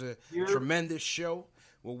Hahn. That was a tremendous show.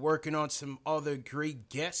 We're working on some other great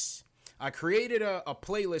guests. I created a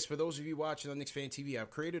playlist for those of you watching on Knicks Fan TV.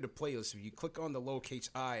 I've created a playlist. If you click on the lowercase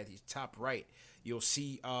I at the top right, you'll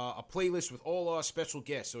see a playlist with all our special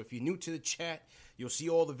guests. So if you're new to the chat, you'll see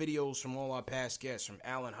all the videos from all our past guests, from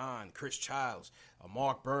Alan Hahn, Chris Childs,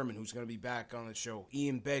 Mark Berman, who's going to be back on the show,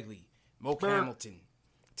 Ian Begley, Moke Hamilton,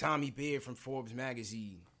 Tommy Beard from Forbes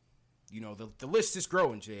Magazine. You know, the list is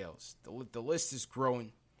growing, JLs. The list is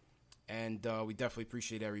growing, and we definitely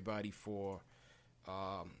appreciate everybody for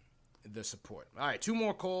the support. All right, 2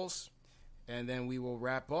 more calls, and then we will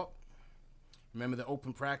wrap up. Remember, the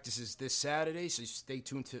open practice is this Saturday, so stay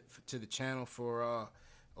tuned to the channel for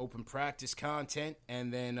open practice content.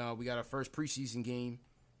 And then we got our first preseason game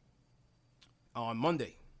on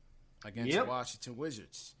Monday against the Washington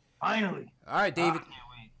Wizards. Finally. All right, David.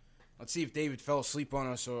 Let's see if David fell asleep on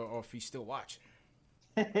us or if he's still watching.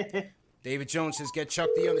 David Jones says, get Chuck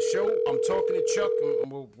D on the show. I'm talking to Chuck,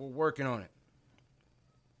 and we're working on it.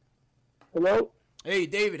 Hello? Hey,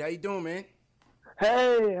 David. How you doing, man?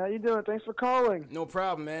 Hey, how you doing? Thanks for calling. No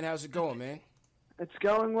problem, man. How's it going, man? It's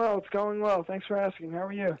going well. Thanks for asking. How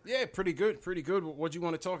are you? Yeah, pretty good. What do you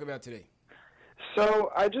want to talk about today?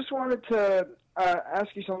 So I just wanted to ask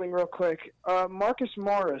you something real quick. Marcus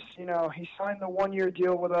Morris, you know, he signed the 1-year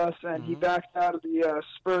deal with us, and he backed out of the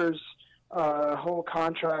Spurs whole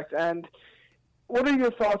contract. And what are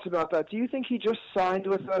your thoughts about that? Do you think he just signed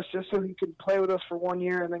with us just so he could play with us for 1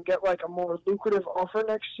 year and then get like a more lucrative offer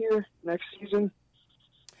next season?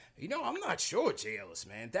 You know, I'm not sure, J. Ellis,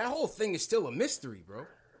 man. That whole thing is still a mystery, bro.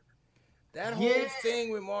 That whole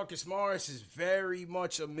thing with Marcus Morris is very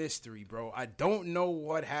much a mystery, bro. I don't know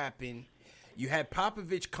what happened. You had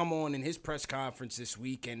Popovich come on in his press conference this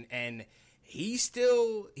week, and he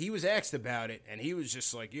was asked about it, and he was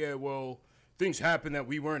just like, yeah, well, things happened that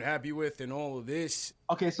we weren't happy with and all of this.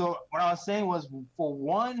 Okay, so what I was saying was, for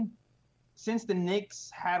one, since the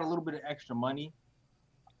Knicks had a little bit of extra money,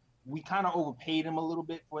 we kind of overpaid him a little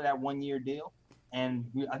bit for that 1-year deal. And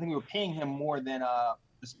I think we were paying him more than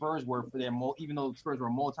the Spurs were for their even though the Spurs were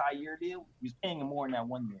a multi-year deal, we was paying him more in that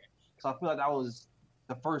 1 year. So I feel like that was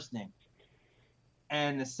the first thing.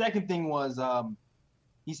 And the second thing was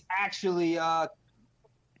he's actually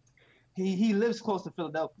he lives close to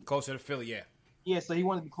Philadelphia. Closer to Philly, yeah. Yeah, so he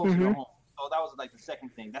wanted to be closer to home. So that was like the second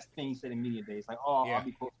thing. That's the thing he said in media days, like, I'll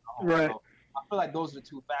be closer to home. Right. So I feel like those are the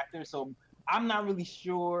 2 factors. So I'm not really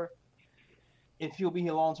sure if he'll be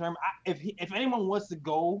here long term. If anyone wants to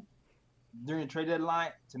go during the trade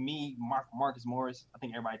deadline, to me, Marcus Morris, I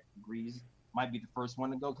think everybody agrees, might be the first one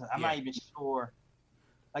to go, because I'm not even sure.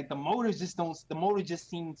 Like, the motives just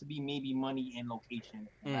seem to be maybe money and location.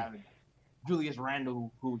 Julius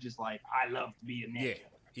Randle, who just like, I love to be a Knick.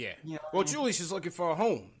 Yeah. You know Well, what I mean? Julius is looking for a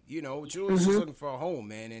home. Julius is looking for a home,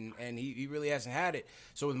 man, and he really hasn't had it.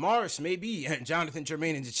 So with Morris, maybe, and Jonathan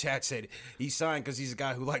Germain in the chat said he signed because he's a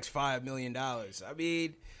guy who likes $5 million. I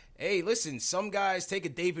mean, hey, listen, some guys take a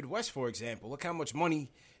David West, for example. Look how much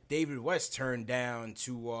money David West turned down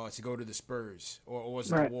to go to the Spurs or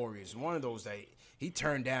was it the Warriors? One of those that he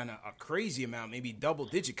turned down a crazy amount, maybe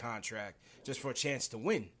double-digit contract just for a chance to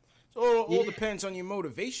win. So it all depends on your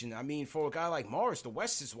motivation. I mean, for a guy like Morris, the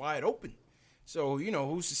West is wide open. So,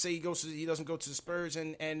 who's to say he doesn't go to the Spurs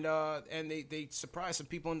and they surprise some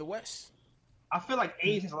people in the West? I feel like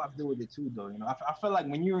age has a lot to do with it too, though. I feel like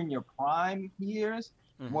when you're in your prime years,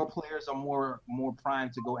 more players are more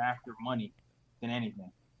primed to go after money than anything.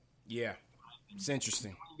 Yeah, it's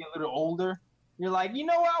interesting. When you get a little older, you're like, you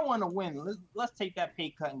know what, I want to win. Let's take that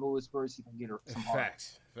pay cut and go to Spurs so you can get some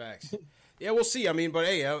Facts. Yeah, we'll see. I mean, but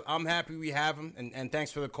hey, I'm happy we have him, and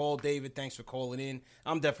thanks for the call, David. Thanks for calling in.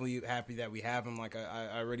 I'm definitely happy that we have him. Like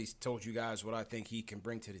I already told you guys what I think he can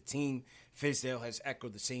bring to the team. Fizdale has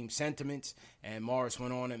echoed the same sentiments, and Morris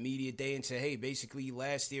went on at media day and said, hey, basically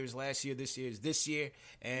last year is last year, this year is this year,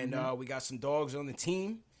 and we got some dogs on the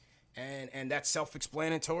team, and that's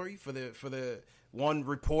self-explanatory for the one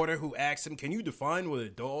reporter who asked him, can you define what a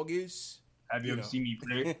dog is? Have you ever seen me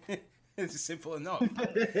play? It's simple enough.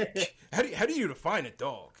 How do you define a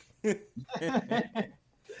dog? Throw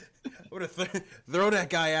that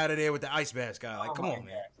guy out of there with the ice mask guy. Like, come on,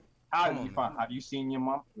 man. Have you seen your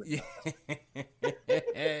mom?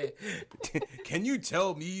 Can you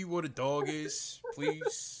tell me what a dog is,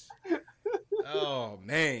 please? Oh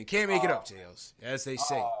man, can't make it up, Tails, as they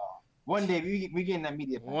say. One day we getting that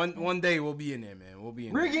media pass. One day we'll be in there, man. We'll be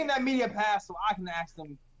in. We're getting that media pass so I can ask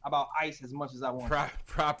them about ice as much as I want.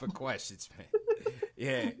 Proper questions, man.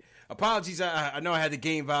 Yeah. Apologies. I know I had the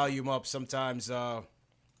game volume up. Sometimes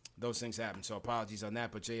those things happen. So apologies on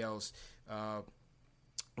that. But JL's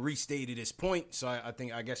restated his point. So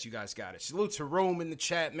I guess you guys got it. Salute to Rome in the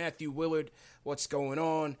chat. Matthew Willard, what's going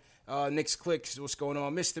on? Nick's Clicks, what's going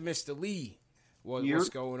on? Mr. Lee, what's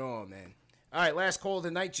going on, man? All right, last call of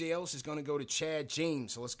the night, JL's is going to go to Chad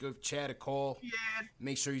James. So let's give Chad a call. Yeah.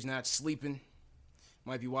 Make sure he's not sleeping.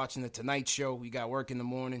 Might be watching the Tonight Show. We got work in the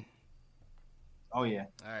morning. Oh, yeah.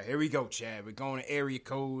 All right, here we go, Chad. We're going to area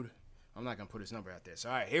code. I'm not going to put his number out there. So,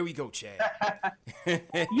 all right, here we go, Chad.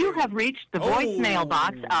 You have reached the voicemail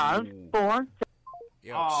box of 4...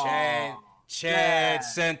 Yo, Chad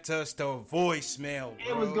sent us the voicemail, bro.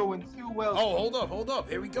 It was going too well. Oh, hold up.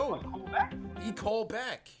 Here we go. He called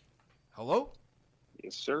back. Hello?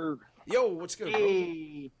 Yes, sir. Yo, what's good, bro?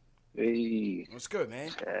 Hey. What's good,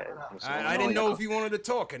 man? I didn't know if you wanted to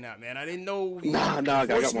talk or not, man. I didn't know. Nah, I'm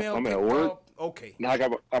at work. Okay. I'm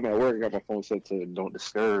at work. I got my phone set to don't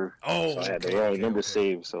disturb. Oh, so I had the wrong number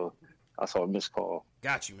saved, so I saw a missed call.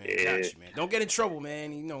 Got you, man. Don't get in trouble,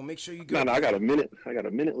 man. Make sure you good. No, I got a minute.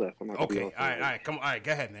 left. I'm not okay. All right. Come on. All right.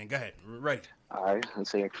 Go ahead, man. Go ahead. Ready. All right. I'd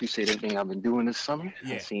say I appreciate everything I've been doing this summer.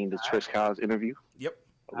 Yeah. I've seen the Trish Kyle's interview. Yep.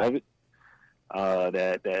 I love it.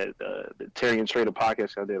 The Terry and Trader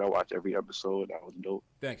podcast I did, I watched every episode. That was dope.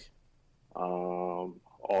 Thanks.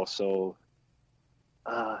 Also,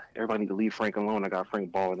 everybody need to leave Frank alone. I got Frank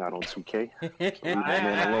balling out on 2K. So leave that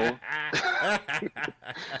man alone.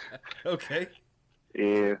 Okay.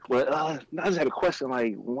 Yeah, but I just had a question.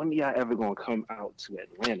 Like, when are y'all ever gonna come out to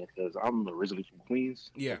Atlanta? Because I'm originally from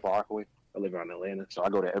Queens, Parkway. I live around Atlanta, so I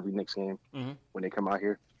go to every Knicks game when they come out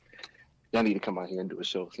here. Y'all need to come out here and do a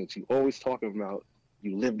show since you always talking about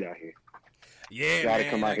you lived out here. Yeah, you gotta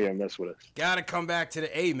come out here and mess with us. Gotta come back to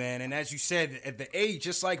the A, man. And as you said, at the A,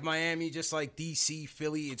 just like Miami, just like DC,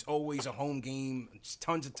 Philly, it's always a home game. It's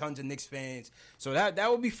tons of Knicks fans. So that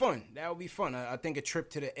would be fun. I think a trip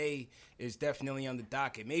to the A is definitely on the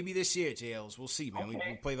docket. Maybe this year, JLs. We'll see, man. We'll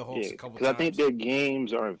play the Hawks a couple times. I think the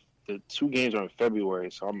two games are in February,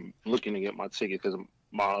 so I'm looking to get my ticket because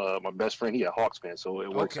my best friend, he a Hawks fan, so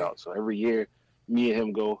it works out. So every year, me and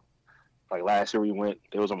him go. Like last year we went,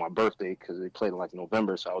 it was on my birthday because they played in like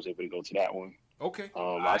November, so I was able to go to that one. Okay.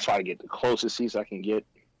 I try to get the closest seats I can get.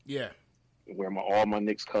 Yeah. Wear all my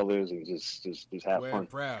Knicks colors and just have fun.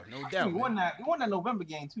 Proud, no doubt. We won that November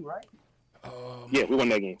game too, right? Yeah, we won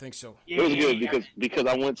that game. I think so. It was good because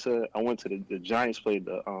I went to the Giants played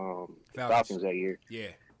the Falcons that year. Yeah.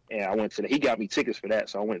 And I went to he got me tickets for that,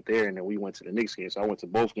 so I went there and then we went to the Knicks game. So I went to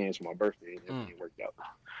both games for my birthday and everything worked out.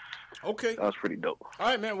 Okay. That was pretty dope. All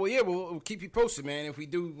right, man. Well, yeah, we'll keep you posted, man. If we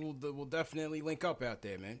do, we'll definitely link up out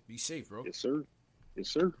there, man. Be safe, bro. Yes, sir.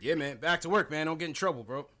 Yeah, man. Back to work, man. Don't get in trouble,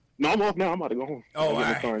 bro. No, I'm off now. I'm about to go home. Oh, all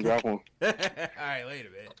right. All right, later,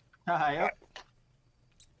 man. Hi.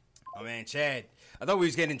 Oh, man, Chad. I thought we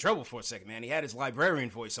was getting in trouble for a second, man. He had his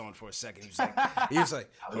librarian voice on for a second. He was like,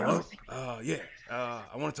 hello? Yeah.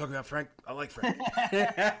 I want to talk about Frank. I like Frank.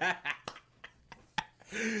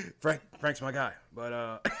 Frank's my guy. But,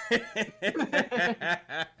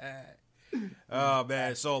 oh,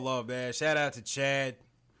 man, it's all love, man. Shout out to Chad.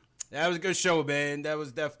 That was a good show, man. That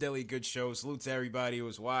was definitely a good show. Salute to everybody who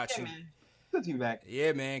was watching. Yeah, man. Good to be back.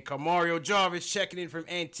 Yeah, man. Camario Jarvis checking in from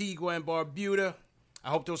Antigua and Barbuda. I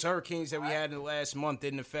hope those hurricanes that we had in the last month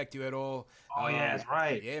didn't affect you at all. Oh, yeah, that's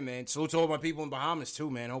right. Yeah, man. Salute to all my people in Bahamas, too,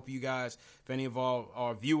 man. Hope you guys, if any of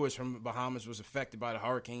our viewers from Bahamas was affected by the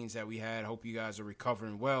hurricanes that we had, hope you guys are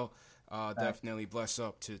recovering well. Definitely bless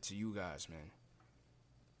up to you guys, man.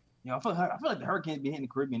 You know, I feel like the hurricanes be hitting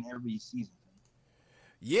the Caribbean every season.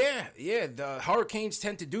 Yeah, the hurricanes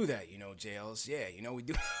tend to do that, you know, JLs. Yeah, you know, we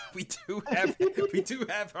do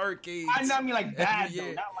have hurricanes. I mean like bad,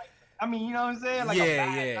 though, not like, I mean, you know what I'm saying? Like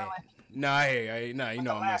yeah. Not like, nah, hey, you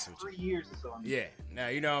know I'm messing with you. 3 years or so. Yeah, nah,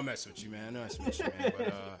 you know I'm messing with you, man.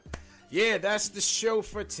 But yeah, that's the show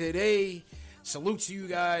for today. Salute to you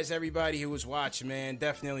guys, everybody who was watching, man.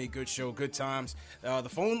 Definitely a good show, good times. The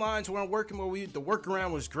phone lines weren't working, but the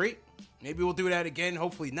workaround was great. Maybe we'll do that again.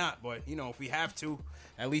 Hopefully not, but you know, if we have to,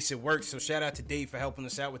 at least it works. So shout out to Dave for helping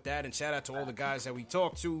us out with that, and shout out to all the guys that we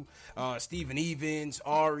talked to: Stephen Evans,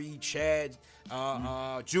 Ari, Chad,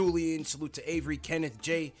 Julian. Salute to Avery, Kenneth,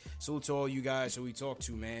 Jay. Salute to all you guys who we talked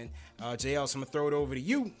to, man. JL, so I'm gonna throw it over to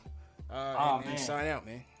you and sign out,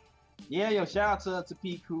 man. Yeah, yo, shout out to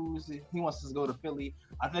Pete Cruz. He wants us to go to Philly.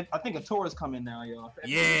 I think a tour is coming now, yo.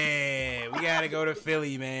 Yeah, we gotta go to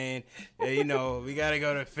Philly, man. Yeah, you know, we gotta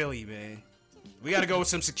go to Philly, man. We gotta go with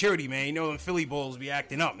some security, man. You know, them Philly Bulls be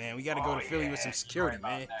acting up, man. We gotta go to Philly with some security,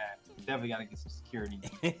 man. Definitely gotta get some security.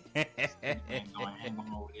 ain't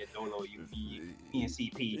going over there, Dolo, you, me and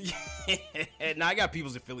CP. Nah, I got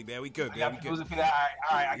peoples in Philly, man. We good, man. I got peoples in Philly.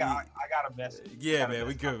 All right, I got a best. Yeah, man,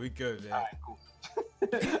 we good, man. All right, cool.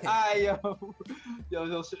 Alright,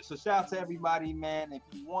 yo, so shout out to everybody, man. If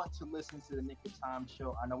you want to listen to the Nick of Time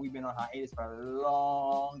show, I know we've been on hiatus for a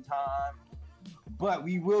long time, but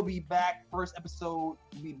we will be back. First episode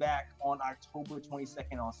will be back on October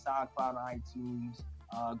 22nd on SoundCloud, iTunes,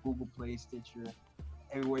 Google Play, Stitcher,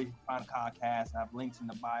 everywhere you can find a podcast. I have links in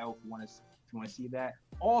the bio if you want to see that.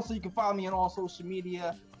 Also, you can follow me on all social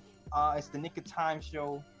media. It's the Nick of Time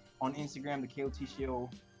show on Instagram, the KOT show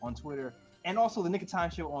on Twitter. And also the Nick of Time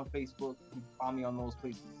show on Facebook. You can follow me on those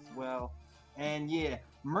places as well. And yeah,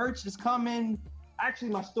 merch is coming. Actually,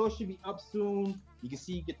 my store should be up soon. You can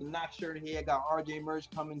see, get the Knox shirt here. I got RJ merch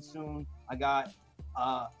coming soon. I got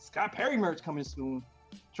Scott Perry merch coming soon.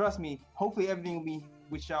 Trust me, hopefully everything will be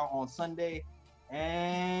with y'all on Sunday.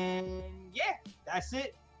 And yeah, that's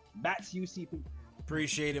it. Back to you, CP.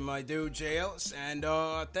 Appreciate it, my dude, JLs. And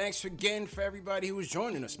thanks again for everybody who was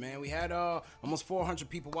joining us, man. We had almost 400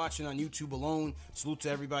 people watching on YouTube alone. Salute to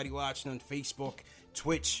everybody watching on Facebook,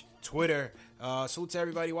 Twitch, Twitter. Salute to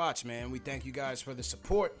everybody watching, man. We thank you guys for the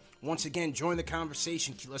support. Once again, join the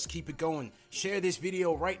conversation. Let's keep it going. Share this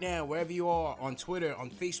video right now, wherever you are, on Twitter, on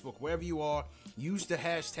Facebook, wherever you are. Use the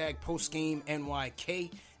hashtag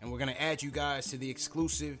PostGameNYK, and we're going to add you guys to the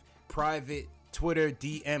exclusive private Twitter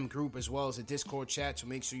DM group as well as a Discord chat, so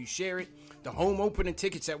make sure you share it. The home opening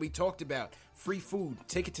tickets that we talked about, free food,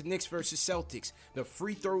 ticket to Knicks versus Celtics, the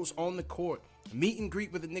free throws on the court, meet and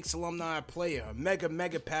greet with a Knicks alumni player, a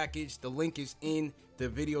mega package. The link is in the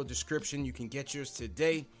video description. You can get yours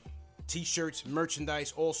today. T-shirts,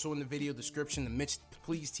 merchandise, also in the video description. The Mitch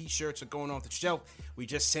Please t-shirts are going off the shelf. We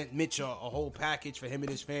just sent Mitch a whole package for him and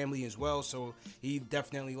his family as well, so he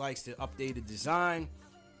definitely likes the updated design.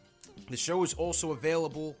 The show is also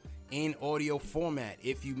available in audio format.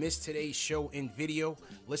 If you missed today's show in video,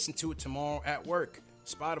 listen to it tomorrow at work.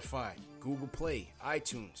 Spotify, Google Play,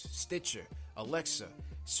 iTunes, Stitcher, Alexa.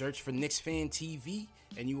 Search for Knicks Fan TV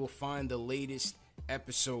and you will find the latest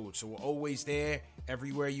episode. So we're always there.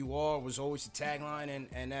 Everywhere you are was always the tagline,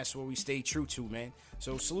 and that's what we stay true to, man.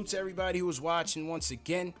 So salute to everybody who was watching once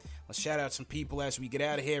again. Let's shout out some people as we get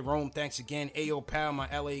out of here. Rome, thanks again. Ayo Pal, my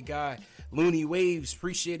LA guy. Looney Waves,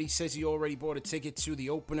 appreciate it. He says he already bought a ticket to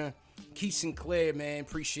the opener. Keith Sinclair, man,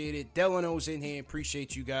 appreciate it. Delano's in here,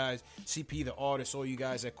 appreciate you guys. CP the artist, all you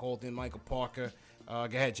guys that called in. Michael Parker. Go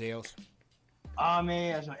ahead, JLs.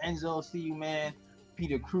 Man, Enzo, see you, man.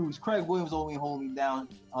 Peter Cruz, Craig Williams only holding me down.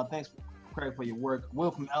 Thanks, Craig, for your work. Will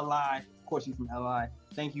from LI, of course, he's from LI.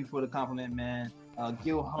 Thank you for the compliment, man.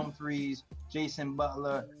 Gil Humphreys, Jason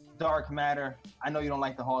Butler, Dark Matter. I know you don't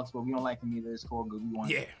like the Hawks, but we don't like him either. It's all good. We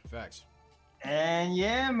want facts. And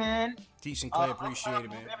yeah, man. Decent, Clay. Appreciate it,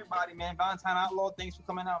 man. Everybody, man. Valentine Outlaw, thanks for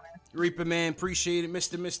coming out, man. Reaper, man. Appreciate it.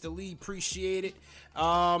 Mr. Lee, appreciate it.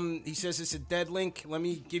 He says it's a dead link. Let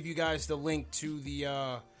me give you guys the link to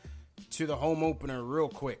the home opener real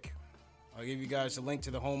quick. I'll give you guys the link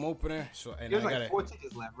to the home opener. So, and there's I got like 4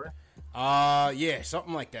 tickets left, right? Yeah,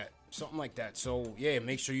 something like that. So, yeah,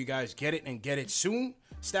 make sure you guys get it and get it soon.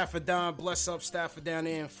 Stafford Don, bless up Stafford down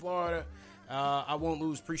there in Florida. I won't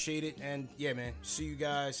lose. Appreciate it. And, yeah, man, see you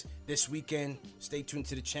guys this weekend. Stay tuned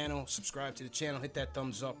to the channel. Subscribe to the channel. Hit that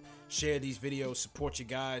thumbs up. Share these videos. Support you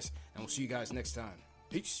guys. And we'll see you guys next time.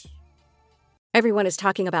 Peace. Everyone is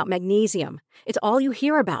talking about magnesium. It's all you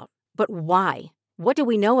hear about. But why? What do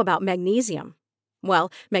we know about magnesium?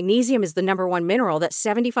 Well, magnesium is the #1 mineral that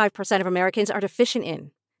 75% of Americans are deficient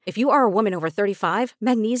in. If you are a woman over 35,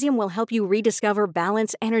 magnesium will help you rediscover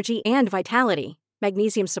balance, energy, and vitality.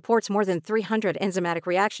 Magnesium supports more than 300 enzymatic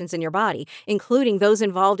reactions in your body, including those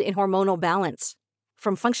involved in hormonal balance.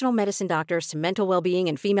 From functional medicine doctors to mental well-being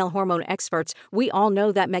and female hormone experts, we all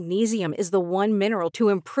know that magnesium is the one mineral to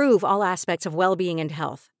improve all aspects of well-being and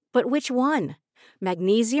health. But which one?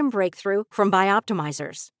 Magnesium Breakthrough from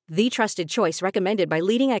Bioptimizers, the trusted choice recommended by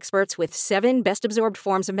leading experts with 7 best-absorbed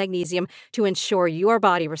forms of magnesium to ensure your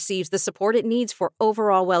body receives the support it needs for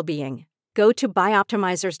overall well-being. Go to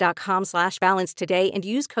bioptimizers.com/balance today and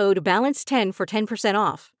use code BALANCE10 for 10%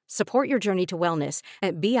 off. Support your journey to wellness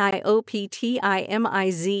at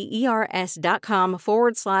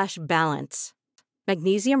bioptimizers.com/balance.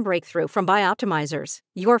 Magnesium Breakthrough from Bioptimizers,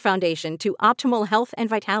 your foundation to optimal health and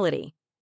vitality.